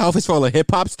versus the South as far as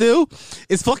hip hop still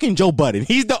is fucking Joe Budden.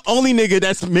 He's the only nigga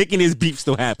that's making his beef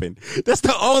still happen. That's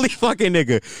the only fucking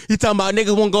nigga. He talking about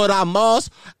niggas won't go to our malls,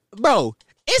 bro.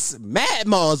 It's mad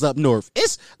malls up north.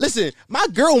 Listen, my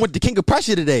girl went to King of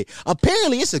Prussia today.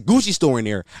 Apparently, it's a Gucci store in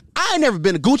there. I ain't never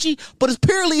been to Gucci, but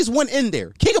apparently it's one in there.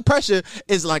 King of Prussia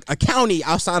is like a county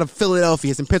outside of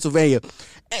Philadelphia. It's in Pennsylvania.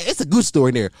 It's a Gucci store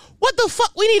in there. What the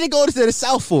fuck we need to go to the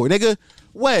South for, nigga?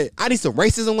 What? I need some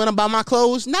racism when I buy my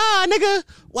clothes? Nah, nigga.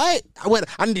 What?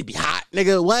 I need to be hot,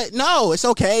 nigga. What? No, it's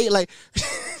okay. Like...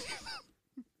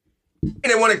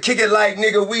 they want to kick it like,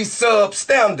 nigga, we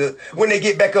substandard when they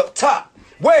get back up top.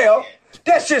 Well,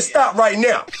 that shit stop right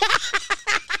now.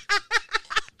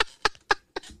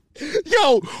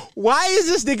 Yo, why is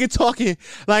this nigga talking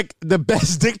like the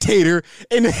best dictator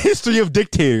in the history of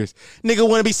dictators? Nigga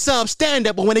want to be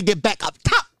substandard, but when they get back up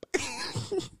top.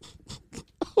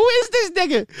 Who is this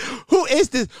nigga? Who is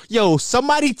this? Yo,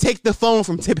 somebody take the phone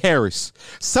from Tip Harris.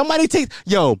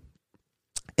 Yo,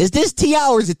 is this T.I.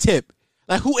 or is it Tip?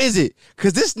 Like, who is it?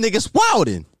 Because this nigga's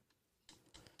wildin'.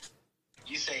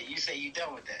 You say you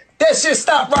done with that. That shit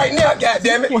stop right now,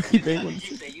 goddammit.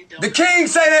 The king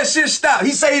say that shit stop.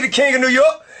 He say he the king of New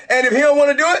York, and if he don't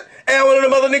want to do it, and one of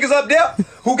them other niggas up there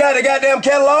who got a goddamn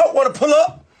catalog want to pull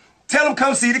up, tell him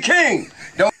come see the king.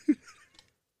 Don't.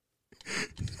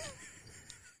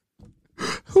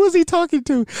 Who is he talking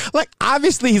to? Like,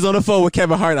 obviously he's on the phone with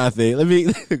Kevin Hart, I think.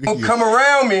 Don't come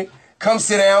around me. Come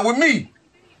sit down with me.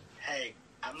 Hey,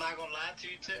 I'm not gonna lie to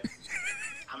you, Tip.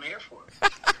 I'm here for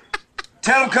it.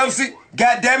 Tell him come see.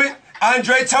 God damn it.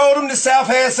 Andre told him the South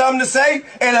had something to say,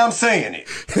 and I'm saying it.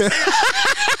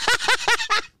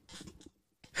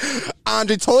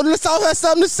 Andre told him the South had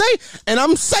something to say, and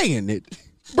I'm saying it.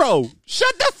 Bro,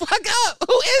 shut the fuck up.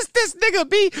 Who is this nigga,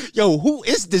 B? Yo, who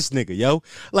is this nigga, yo?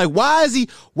 Like, why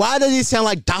does he sound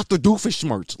like Dr.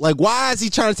 Doofenshmirtz? Like, why is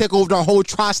he trying to take over the whole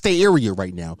tri-state area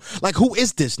right now? Like, who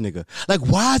is this nigga? Like,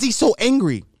 why is he so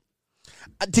angry?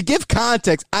 To give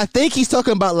context, I think he's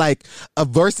talking about like a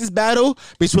versus battle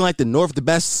between like the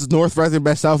best North versus the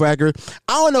best South record.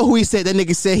 I don't know who he said. That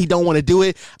nigga said he don't want to do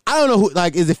it. I don't know who,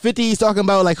 like, is it 50 he's talking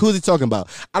about? Like, who's he talking about?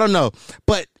 I don't know.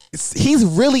 But he's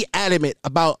really adamant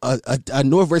about a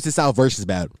North versus South versus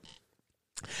battle.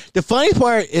 The funny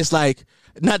part is like,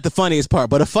 not the funniest part,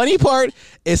 but the funny part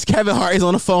is Kevin Hart is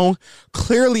on the phone,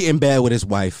 clearly in bed with his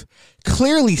wife,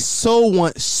 clearly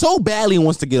so badly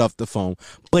wants to get off the phone,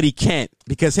 but he can't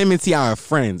because him and T.I. are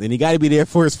friends, and he got to be there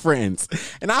for his friends.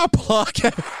 And I applaud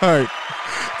Kevin Hart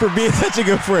for being such a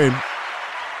good friend.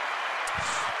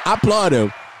 I applaud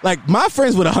him. Like, my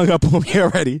friends would have hung up on me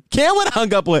already. Cam would have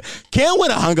hung up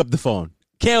the phone.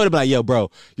 Cam would have been like, yo, bro,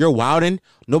 you're wildin'.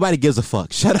 Nobody gives a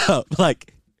fuck. Shut up.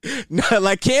 Like, No,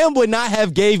 like Cam would not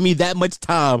have gave me that much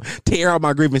time to air out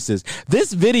my grievances.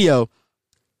 This video,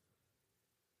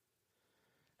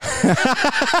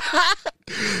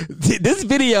 this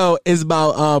video is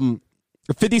about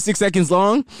 56 seconds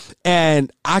long,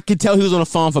 and I could tell he was on the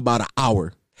phone for about an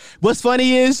hour. What's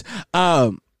funny is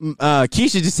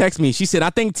Keisha just texted me. She said, I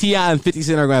think T.I. and 50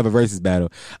 Cent are gonna have a versus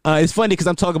battle. It's funny because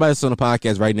I'm talking about this on the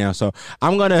podcast right now, so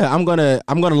I'm gonna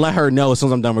let her know as soon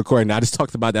as I'm done recording. I just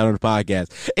talked about that on the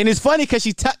podcast, and it's funny because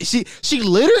she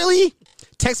literally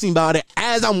texted me about it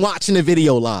as I'm watching the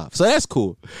video live, so that's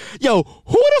cool. Yo,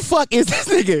 who the fuck is this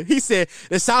nigga? He said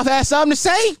the South has something to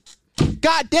say.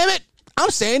 God damn it,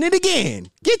 I'm saying it again.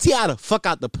 Get T.I. the fuck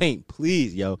out the paint,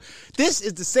 please, yo. This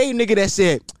is the same nigga that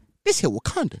said this here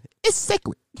Wakanda, it's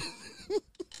sacred.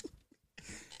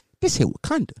 This here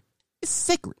Wakanda, it's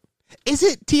sacred. Is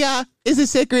it, T.I.? Is it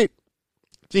sacred?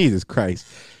 Jesus Christ.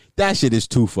 That shit is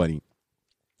too funny.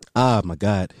 Oh, my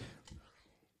God.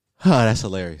 Oh, that's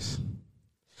hilarious.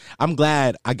 I'm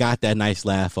glad I got that nice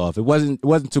laugh off. It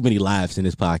wasn't too many laughs in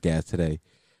this podcast today.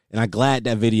 And I'm glad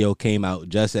that video came out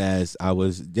just as I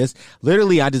was just,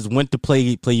 literally, I just went to play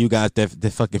you guys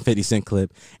the fucking 50 Cent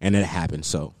clip, and it happened.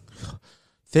 So,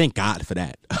 thank God for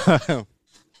that.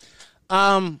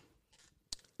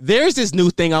 There's this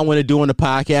new thing I want to do on the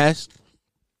podcast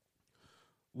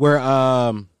where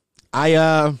I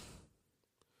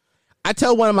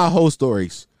tell one of my whole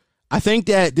stories. I think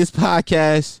that this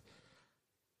podcast,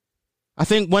 I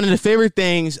think one of the favorite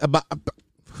things about,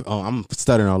 I'm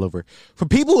stuttering all over. For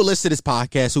people who listen to this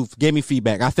podcast, who gave me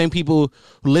feedback, I think people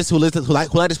who like this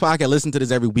podcast, listen to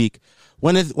this every week.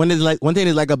 One thing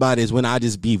they like about it is when I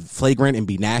just be flagrant and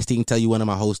be nasty and tell you one of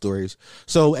my whole stories.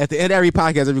 So at the end of every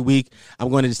podcast every week, I'm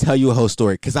going to just tell you a whole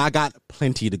story because I got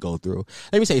plenty to go through.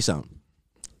 Let me say something.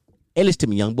 Hey, listen to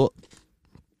me, young boy.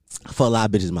 I fought a lot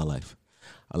of bitches in my life.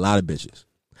 A lot of bitches.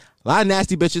 A lot of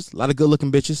nasty bitches. A lot of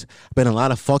good-looking bitches. I've been in a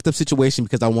lot of fucked up situations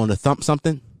because I wanted to thump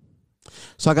something.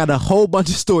 So I got a whole bunch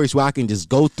of stories where I can just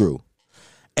go through.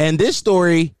 And this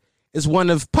story is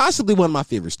possibly one of my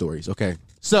favorite stories, okay?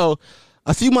 So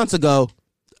a few months ago,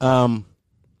 I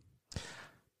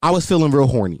was feeling real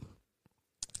horny.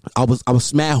 I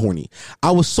was mad horny.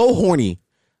 I was so horny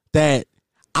that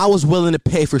I was willing to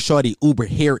pay for shorty Uber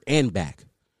here and back.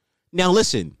 Now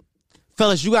listen,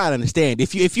 fellas, you gotta understand.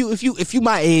 If you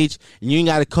my age and you ain't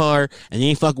got a car and you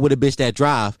ain't fucking with a bitch that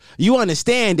drive, you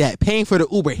understand that paying for the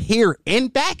Uber here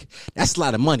and back, that's a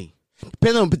lot of money.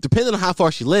 Depending on how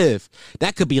far she live,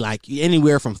 that could be like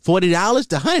anywhere from $40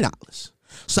 to $100.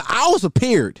 So I was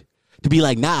prepared to be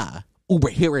like, nah, Uber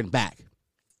here and back.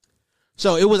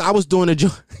 So I was doing a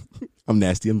joint. I'm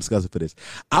nasty. I'm disgusting for this.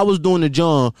 I was doing a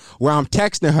joint where I'm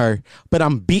texting her, but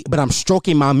I'm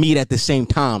stroking my meat at the same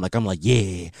time. Like I'm like,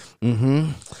 yeah,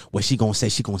 What she gonna say?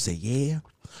 She gonna say, yeah,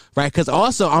 right? Because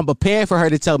also I'm preparing for her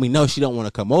to tell me no, she don't want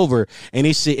to come over, and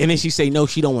then she say no,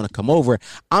 she don't want to come over.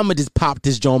 I'm gonna just pop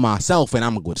this joint myself, and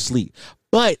I'm gonna go to sleep.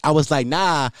 But I was like,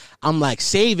 nah, I'm like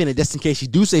saving it just in case she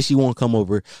do say she won't come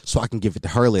over, so I can give it to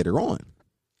her later on.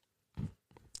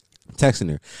 Texting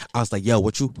her, I was like, yo,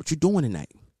 what you doing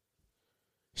tonight?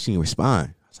 She didn't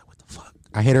respond. I was like, what the fuck?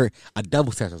 I hit her a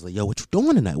double text. I was like, yo, what you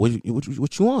doing tonight?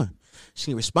 What you on? She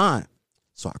didn't respond.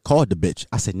 So I called the bitch.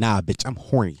 I said, nah, bitch, I'm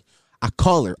horny. I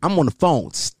call her. I'm on the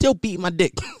phone, still beating my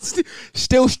dick,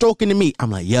 still stroking the meat. I'm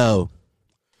like, yo,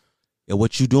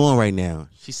 what you doing right now?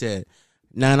 She said,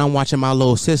 nah, I'm watching my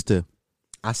little sister.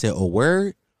 I said, oh,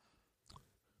 word?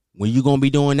 When you gonna be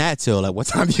doing that till? Like, what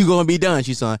time you gonna be done?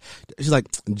 She's like,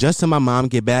 just till my mom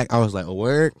get back. I was like, oh,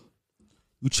 word?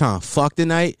 You trying to fuck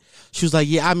tonight? She was like,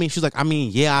 yeah,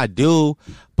 yeah, I do,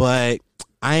 but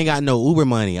I ain't got no Uber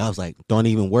money. I was like, don't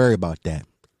even worry about that.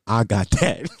 I got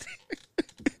that.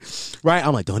 Right?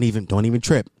 I'm like, don't even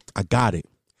trip. I got it.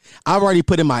 I already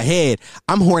put in my head,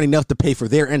 I'm horny enough to pay for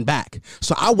there and back.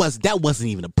 So that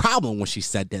wasn't even a problem when she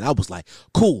said that. I was like,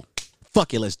 cool,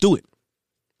 fuck it, let's do it.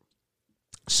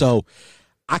 So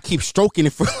I keep stroking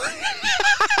it for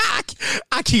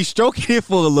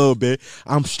a little bit.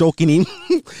 I'm stroking him.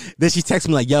 Then she texts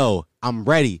me like, yo, I'm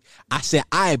ready. I said,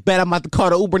 I bet I'm about to call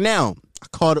the Uber now. I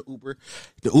called the Uber.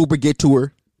 The Uber get to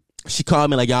her. She called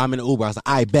me like, yo, I'm in the Uber. I was like,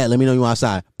 I bet. Let me know you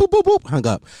outside. Boop, boop, boop. Hung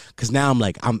up. Because now I'm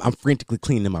like, I'm frantically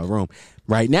cleaning my room.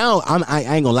 Right now, I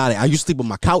ain't gonna lie to you. I used to sleep on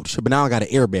my couch, but now I got an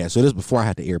airbag. So this is before I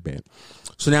had the airbag.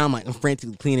 So now I'm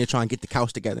frantically cleaning, trying to get the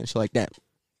couch together and shit like that.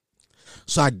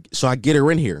 So I get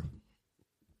her in here.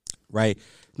 Right?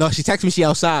 No, she texted me she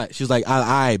outside. She was like,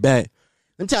 I bet.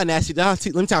 Let me tell you how nasty, how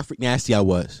freaking nasty I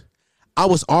was. I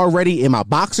was already in my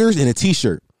boxers and a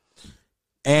t-shirt.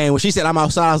 And when she said I'm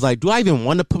outside, I was like, do I even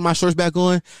want to put my shorts back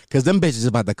on? Because them bitches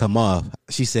about to come off.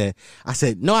 I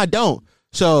said, no, I don't.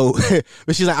 So,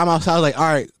 but she's like, I'm outside. I was like, all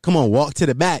right, come on, walk to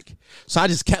the back. So I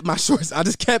just kept my shorts. I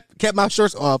just kept my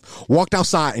shorts off, walked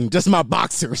outside, and just my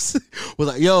boxers. Was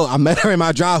like, yo, I met her in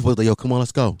my driveway. Was like, yo, come on,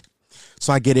 let's go.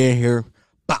 So I get in here,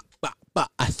 bop, bop,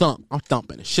 bop. I'm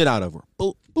thumping the shit out of her.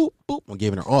 Boop, boop, boop. I'm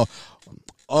giving her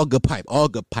all good pipe,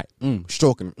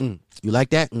 stroking her. You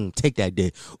like that? Take that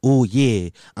dick. Oh yeah,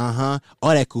 all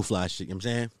that cool fly shit. You know what I'm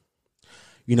saying?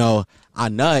 You know, I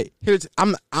nut.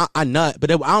 I nut,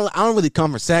 but I don't really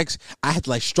come for sex. I had to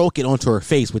like stroke it onto her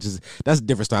face, that's a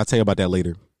different story. I'll tell you about that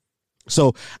later.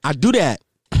 So I do that,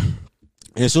 and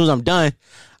as soon as I'm done,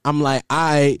 I'm like,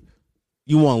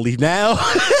 you want to leave now?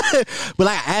 But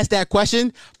like, I asked that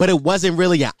question, but it wasn't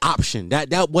really an option.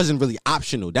 That wasn't really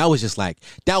optional. That was just like,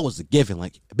 that was a given.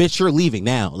 Like, bitch, you're leaving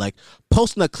now. Like,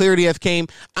 post-nut clarity F came.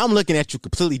 I'm looking at you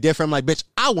completely different. I'm like, bitch,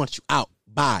 I want you out.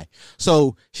 Bye.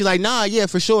 So she's like, nah, yeah,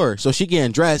 for sure. So she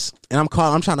getting dressed, and I'm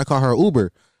trying to call her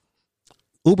Uber.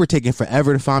 Uber taking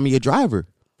forever to find me a driver.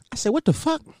 I said, what the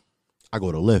fuck? I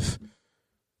go to Lyft.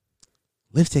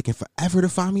 Lyft taking forever to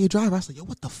find me a driver. I said, yo,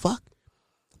 what the fuck?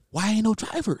 Why ain't no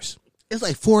drivers? It's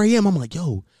like 4 a.m. I'm like,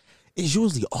 yo, it's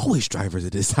usually always drivers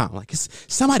at this time. Like, it's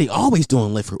somebody always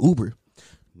doing Lyft or Uber.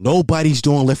 Nobody's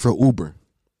doing Lyft or Uber.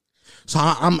 So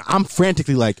I'm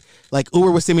frantically like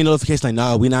Uber would send me a notification like,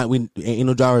 no, we ain't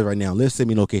no drivers right now. Lyft send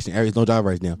me a notification. There's no driver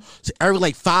right now. So every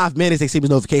like 5 minutes they send me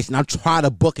a notification. I'm trying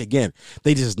to book again.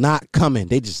 They just not coming.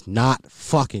 They just not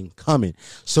fucking coming.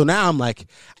 So now I'm like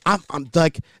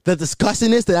the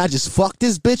disgustingness that I just fucked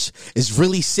this bitch is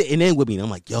really sitting in with me. And I'm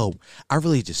like, yo, I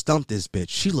really just stumped this bitch.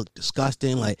 She looked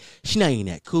disgusting. Like, she not even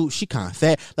that cool. She kind of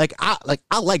fat.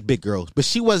 I like big girls, but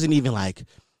she wasn't even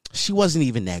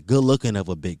that good looking of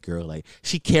a big girl. Like,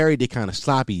 she carried it kind of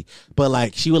sloppy, but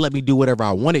like, she would let me do whatever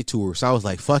I wanted to her. So I was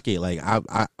like, fuck it. Like,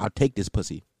 I'll take this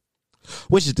pussy,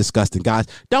 which is disgusting, guys.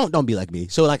 Don't be like me.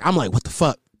 So like, I'm like, what the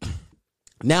fuck?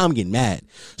 Now I'm getting mad.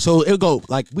 So it'll go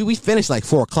like, we finished like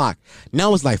 4:00.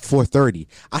 Now it's like 4:30.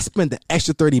 I spent the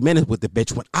extra 30 minutes with the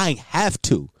bitch when I ain't have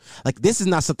to. Like, this is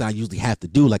not something I usually have to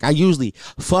do. Like, I usually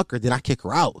fuck her, then I kick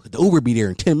her out. The Uber be there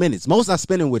in 10 minutes. Most I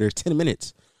spend with her is 10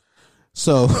 minutes.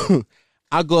 So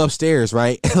I go upstairs,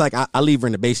 right? Like, I leave her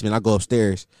in the basement. I go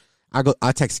upstairs.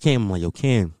 I text Cam. I'm like, yo,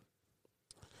 Cam.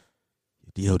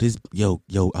 I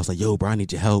was like, yo, bro, I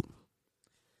need your help.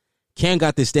 Cam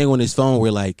got this thing on his phone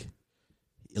where like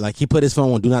he put his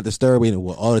phone on do not disturb and it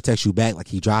will auto text you back like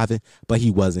he driving, but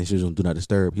he wasn't. She was on do not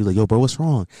disturb. He was like, yo, bro, what's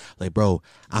wrong? Like, bro,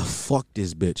 I fucked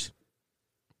this bitch.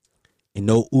 And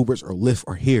no Ubers or Lyft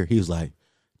are here. He was like,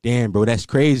 damn, bro, that's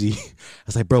crazy. I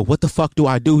was like, bro, what the fuck do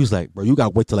I do? He's like, bro, you got to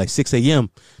wait till like 6 a.m.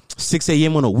 6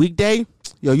 a.m. on a weekday?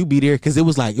 Yo, you be there. Because it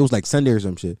was like Sunday or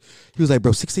some shit. He was like,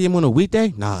 bro, 6 a.m. on a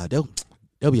weekday? Nah,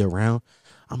 they'll be around.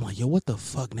 I'm like, yo, what the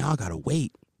fuck? Now I got to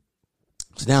wait.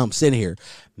 So now I'm sitting here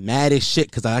mad as shit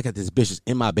because I got this bitch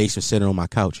in my basement sitting on my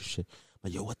couch and shit. I'm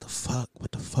like, yo, what the fuck?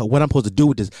 What the fuck? What I'm supposed to do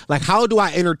with this? Like, how do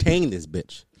I entertain this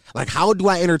bitch? Like, how do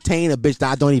I entertain a bitch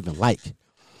that I don't even like?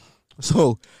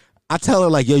 So I tell her,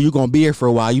 like, yo, you going to be here for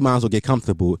a while. You might as well get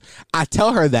comfortable. I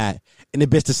tell her that, and the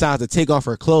bitch decides to take off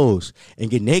her clothes and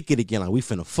get naked again. Like, we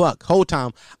finna fuck. Whole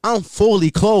time, I'm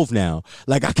fully clothed now.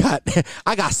 Like, I got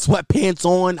sweatpants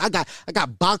on. I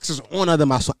got boxers on under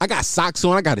my I got socks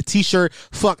on. I got a t-shirt.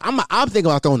 Fuck, I'm thinking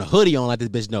about throwing a hoodie on like this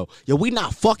bitch. No, yo, we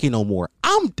not fucking no more.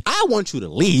 I want you to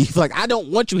leave. Like, I don't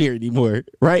want you here anymore,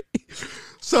 right?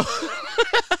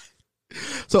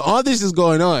 So all this is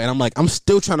going on, and I'm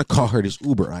still trying to call her this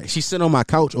Uber, right? She's sitting on my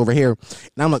couch over here,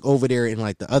 and I'm like over there in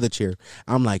like the other chair.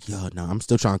 I'm like, yo, no, I'm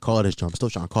still trying to call this. I'm still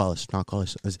trying to call this.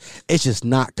 It's just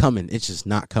not coming. It's just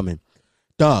not coming.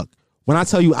 Dog, when I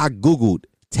tell you I Googled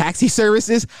taxi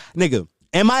services, nigga,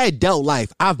 in my adult life,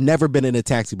 I've never been in a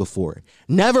taxi before.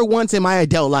 Never once in my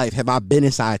adult life have I been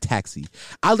inside a taxi.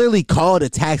 I literally called a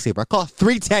taxi. I called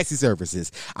 3 taxi services.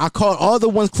 I called all the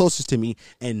ones closest to me,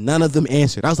 and none of them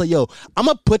answered. I was like, yo, I'm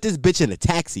going to put this bitch in a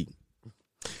taxi.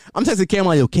 I'm texting Cam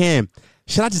like, yo, Cam,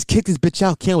 should I just kick this bitch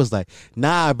out? Cam was like,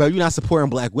 nah, bro, you're not supporting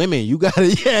black women. You got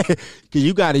to,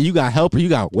 you got to help her. You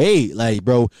got to wait. Like,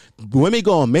 bro, women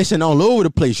go on mission all over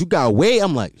the place. You got to wait.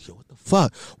 I'm like, yo,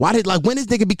 fuck. Why did, like, when this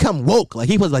nigga become woke? Like,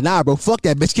 he was like, nah, bro, fuck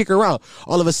that bitch, kick her out.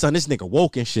 All of a sudden, this nigga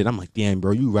woke and shit. I'm like, damn,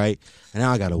 bro, you right. And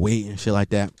now I gotta wait and shit like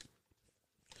that.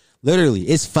 Literally,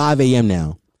 it's 5 a.m.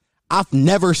 now. I've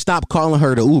never stopped calling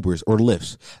her the Ubers or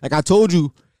Lyfts. Like I told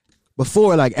you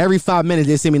before, like every 5 minutes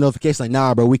they send me notification like,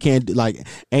 nah, bro, we can't, like,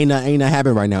 ain't not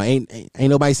happening right now. Ain't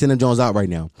nobody sending Jones out right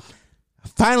now.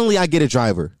 Finally, I get a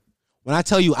driver. When I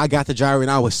tell you I got the gyro and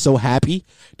I was so happy,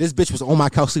 this bitch was on my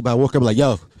couch sleep. I woke up like,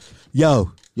 yo,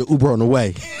 your Uber on the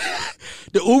way.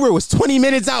 The Uber was 20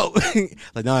 minutes out.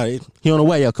 Like, nah, he on the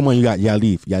way. Yo, come on, y'all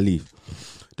leave.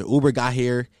 The Uber got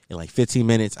here in like 15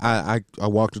 minutes. I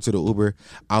walked her to the Uber.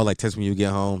 I was like, text me when you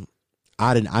get home.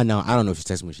 I don't know if she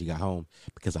texted me when she got home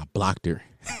because I blocked her.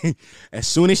 As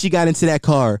soon as she got into that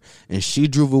car and she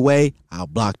drove away, I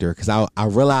blocked her because I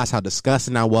realized how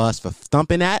disgusting I was for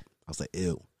thumping that. I was like,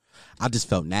 ew. I just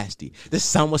felt nasty. The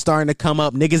sun was starting to come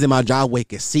up. Niggas in my driveway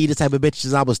could see the type of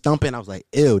bitches I was thumping. I was like,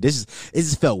 ew, it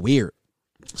just felt weird.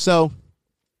 So,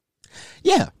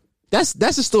 yeah, that's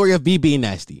the story of me being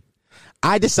nasty.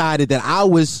 I decided that I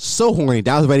was so horny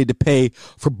that I was ready to pay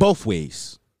for both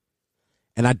ways.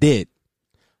 And I did.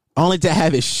 Only to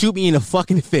have it shoot me in the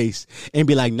fucking face and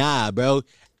be like, nah, bro,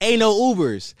 ain't no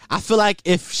Ubers. I feel like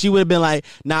if she would have been like,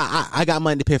 nah, I got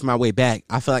money to pay for my way back,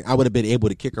 I feel like I would have been able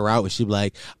to kick her out and she'd be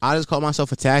like, I'll just call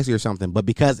myself a taxi or something. But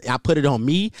because I put it on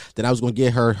me that I was going to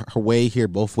get her way here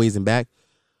both ways and back.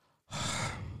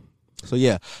 So,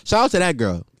 yeah, shout out to that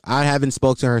girl. I haven't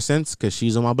spoke to her since because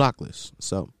she's on my block list.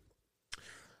 So,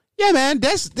 yeah, man,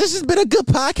 this has been a good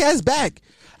podcast back.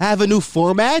 I have a new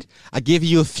format. I give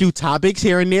you a few topics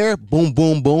here and there. Boom,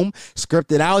 boom, boom.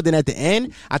 Script it out. Then at the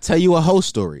end, I tell you a hoe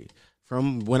story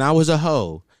from when I was a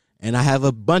hoe. And I have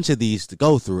a bunch of these to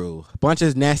go through. A bunch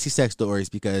of nasty sex stories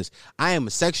because I am a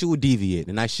sexual deviant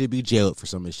and I should be jailed for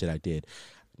some of the shit I did.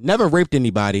 Never raped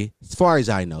anybody, as far as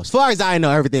I know. As far as I know,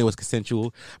 everything was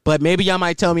consensual. But maybe y'all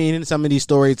might tell me in some of these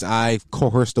stories I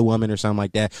coerced a woman or something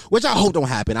like that, which I hope don't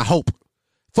happen. I hope.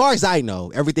 As far as I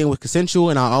know, everything was consensual,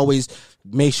 and I always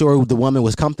made sure the woman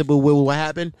was comfortable with what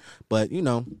happened. But, you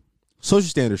know, social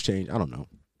standards change. I don't know.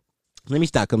 Let me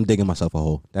stop. I'm digging myself a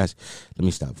hole. Let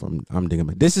me stop. I'm digging.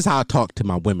 This is how I talk to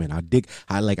my women.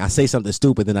 I say something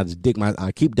stupid, then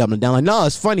I keep doubling down. Like, no,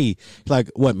 it's funny. Like,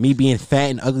 what, me being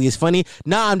fat and ugly is funny?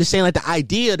 No, I'm just saying, like, the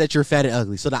idea that you're fat and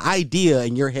ugly. So the idea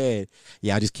in your head,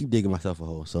 yeah, I just keep digging myself a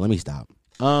hole. So let me stop.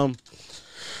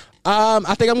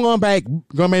 I think I'm going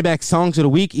back songs of the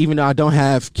week, even though I don't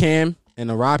have Cam and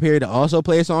the Rob here to also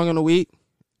play a song of the week.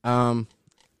 I've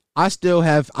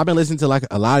been listening to like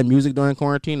a lot of music during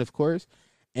quarantine, of course,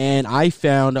 and I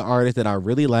found an artist that I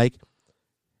really like.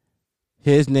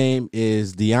 His name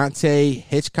is Deontay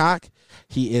Hitchcock.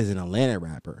 He is an Atlanta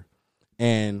rapper,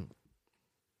 and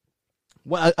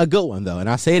a good one though. And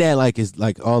I say that like it's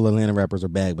like all Atlanta rappers are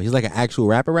bad, but he's like an actual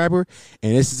rapper.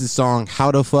 And this is his song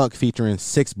 "How the Fuck" featuring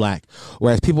 6 Black,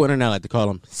 whereas people on the internet like to call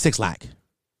him 6 Lack.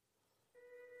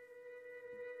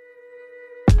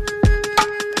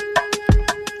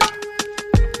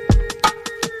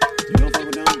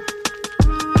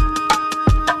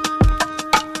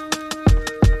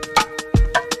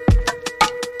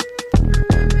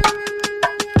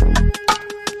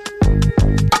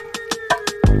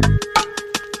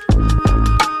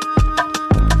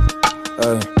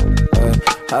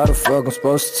 How the fuck I'm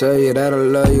supposed to tell you that I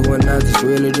love you when I just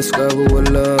really discover what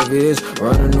love is?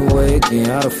 Running away again.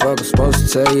 How the fuck I'm supposed to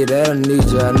tell you that I need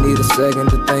you? I need a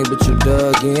second to think, but you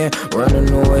dug in.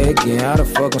 Running away again. How the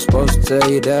fuck I'm supposed to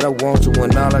tell you that I want you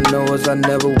when all I know is I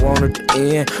never wanted to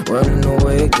end? Running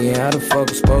away again. How the fuck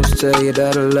I'm supposed to tell you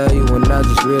that I love you when I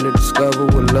just really discover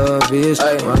what love is?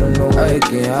 Running away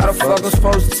again. How the fuck I'm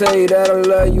supposed to tell you that I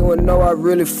love you and know I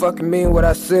really fucking mean what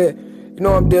I said? You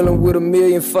know I'm dealing with a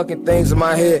million fucking things in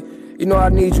my head. You know I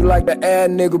need you like the air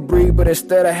nigga breathe, but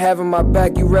instead of having my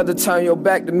back, you rather turn your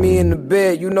back to me in the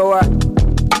bed. You know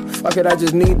fuck it, I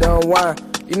just need to unwind.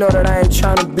 You know that I ain't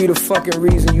trying to be the fucking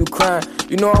reason you crying.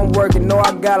 You know I'm working, know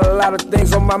I got a lot of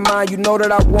things on my mind. You know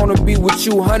that I wanna be with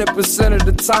you 100% of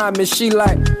the time. And she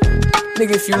like,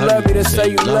 nigga, if you love me, then say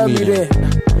you love me then.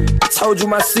 I told you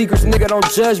my secrets, nigga, don't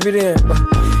judge me then.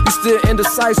 Still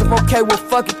indecisive, okay, well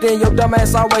fuck it then. Your dumb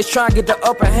ass always trying to get the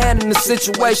upper hand in the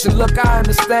situation. Look, I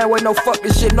understand, wait, no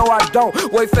fucking shit, no I don't.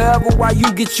 Wait forever while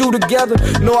you get you together,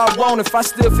 no I won't. If I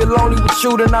still feel lonely with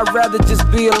you, then I'd rather just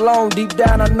be alone. Deep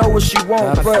down I know what she wants.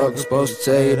 How the fuck I'm supposed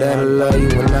to tell you that I love you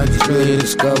when I just really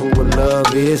discover what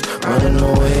love is? Running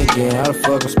away again. How the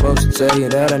fuck I'm supposed to tell you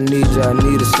that I need you? I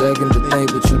need a second to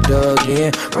think, but you dug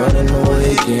in. Running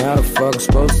away again. How the fuck I'm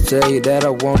supposed to tell you that I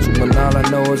want you when all I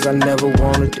know is I never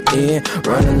wanted to end?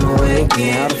 Running away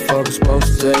again. How the fuck I'm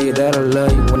supposed to tell you that I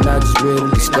love you when I just really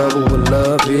discover what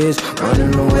love is?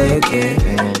 Running away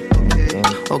again.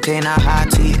 Okay, now how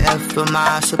TF am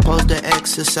I supposed to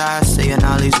exercise? Saying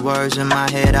all these words in my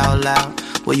head out loud.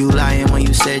 Were you lying when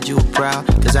you said you were proud?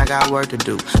 Cause I got work to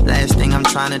do. Last thing I'm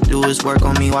trying to do is work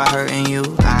on me while hurting you.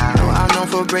 I'm known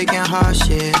for breaking hearts,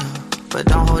 yeah. But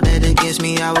don't hold that against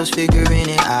me, I was figuring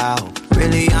it out.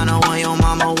 Really, I know when your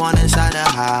mama want inside the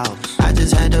house. I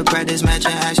just had to practice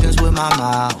matching actions with my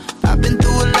mouth. I've been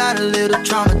through a lot of little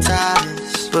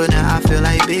traumatized, but now I feel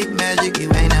like big magic.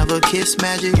 You ain't ever kissed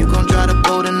magic. You gon' try the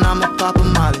boat and I'ma pop a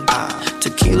molly.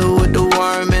 Tequila with the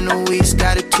worm and the weeds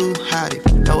got it too hot.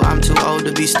 Though I'm too old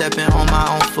to be stepping on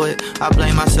my own foot. I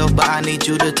blame myself, but I need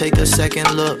you to take a second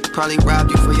look. Probably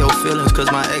robbed you for your feelings,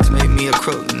 cause my ex made me a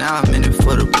crook. Now I'm in it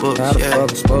for the books. How the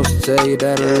fuck I'm supposed to tell you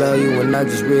that I love you when I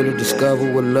just really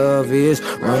discovered what love is?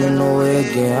 Running away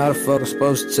again. How the fuck I'm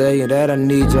supposed to tell you that I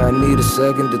need you? I need a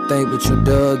second to think, but you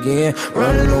dug in.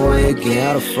 Running away again.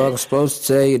 How the fuck I'm supposed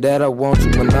to tell you that I want you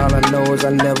when all I know is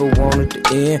I never wanted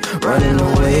to end? Running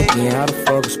away again. How the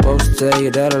fuck I'm supposed to tell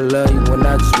you that I love you when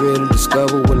I just really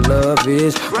discovered what love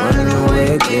is? Running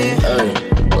away again. Hey.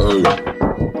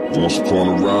 Once upon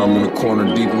a rhyme in the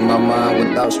corner deep in my mind,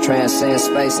 with thoughts transcend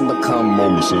space and become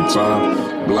moments in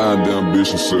time. Blind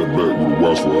ambition set back with a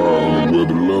watchful eye on the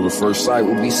web. Love at first sight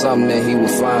would be something that he would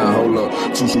find. Hold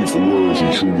up, too sweet for words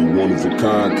and truly one of a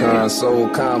kind. Kind soul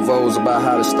convos about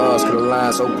how the stars could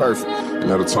align so perfect.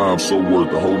 And at a time so worth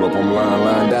it. Hold up, I'm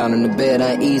lying down in the bed,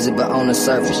 uneasy, but on the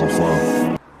surface I'm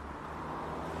fine.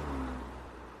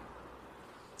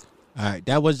 All right,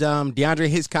 that was DeAndre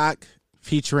Hitchcock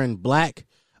featuring Black.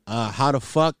 How the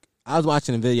fuck? I was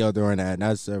watching a video during that, and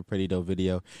that's a pretty dope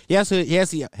video. He has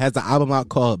an album out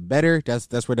called Better.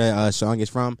 That's where the song is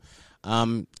from.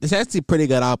 It's actually a pretty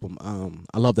good album.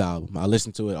 I love the album. I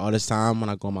listen to it all this time when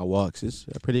I go on my walks. It's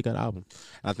a pretty good album.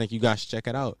 I think you guys should check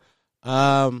it out.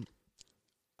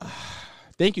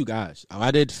 Thank you guys. I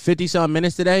did 50-some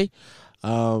minutes today.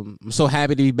 I'm so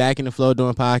happy to be back in the flow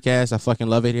doing podcasts. I fucking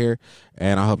love it here,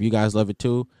 and I hope you guys love it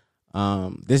too.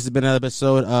 This has been another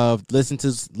episode of Listen to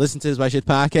This White Shit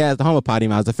podcast, the home of Potty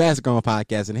Mouths, the fastest growing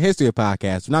podcast in the history of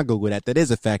podcasts. Do not Google that. That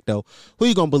is a fact, though. Who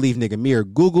you gonna believe, nigga? Me or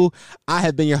Google? I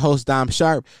have been your host, Dom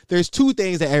Sharp. There's two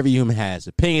things that every human has: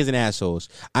 opinions and assholes.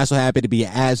 I'm so happy to be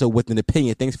an asshole with an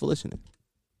opinion. Thanks for listening.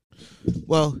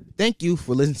 Well, thank you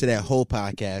for listening to that whole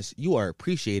podcast. You are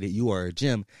appreciated. You are a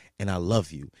gem, and I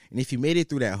love you. And if you made it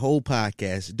through that whole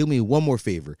podcast, do me one more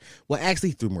favor. Well,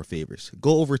 actually, 3 more favors.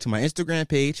 Go over to my Instagram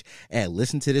page at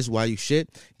Listen to This While You Shit.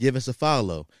 Give us a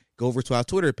follow. Go over to our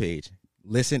Twitter page.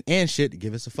 Listen and Shit.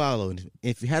 Give us a follow. And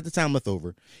if you have the time left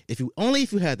over, if you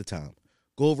had the time,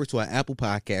 go over to our Apple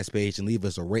Podcast page and leave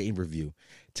us a rating review.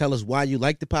 Tell us why you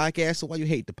like the podcast or why you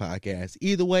hate the podcast.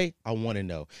 Either way, I want to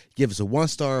know. Give us a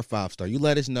 1-star or 5-star. You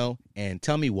let us know and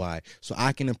tell me why so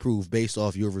I can improve based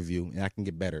off your review and I can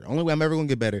get better. The only way I'm ever going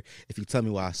to get better if you tell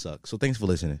me why I suck. So thanks for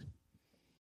listening.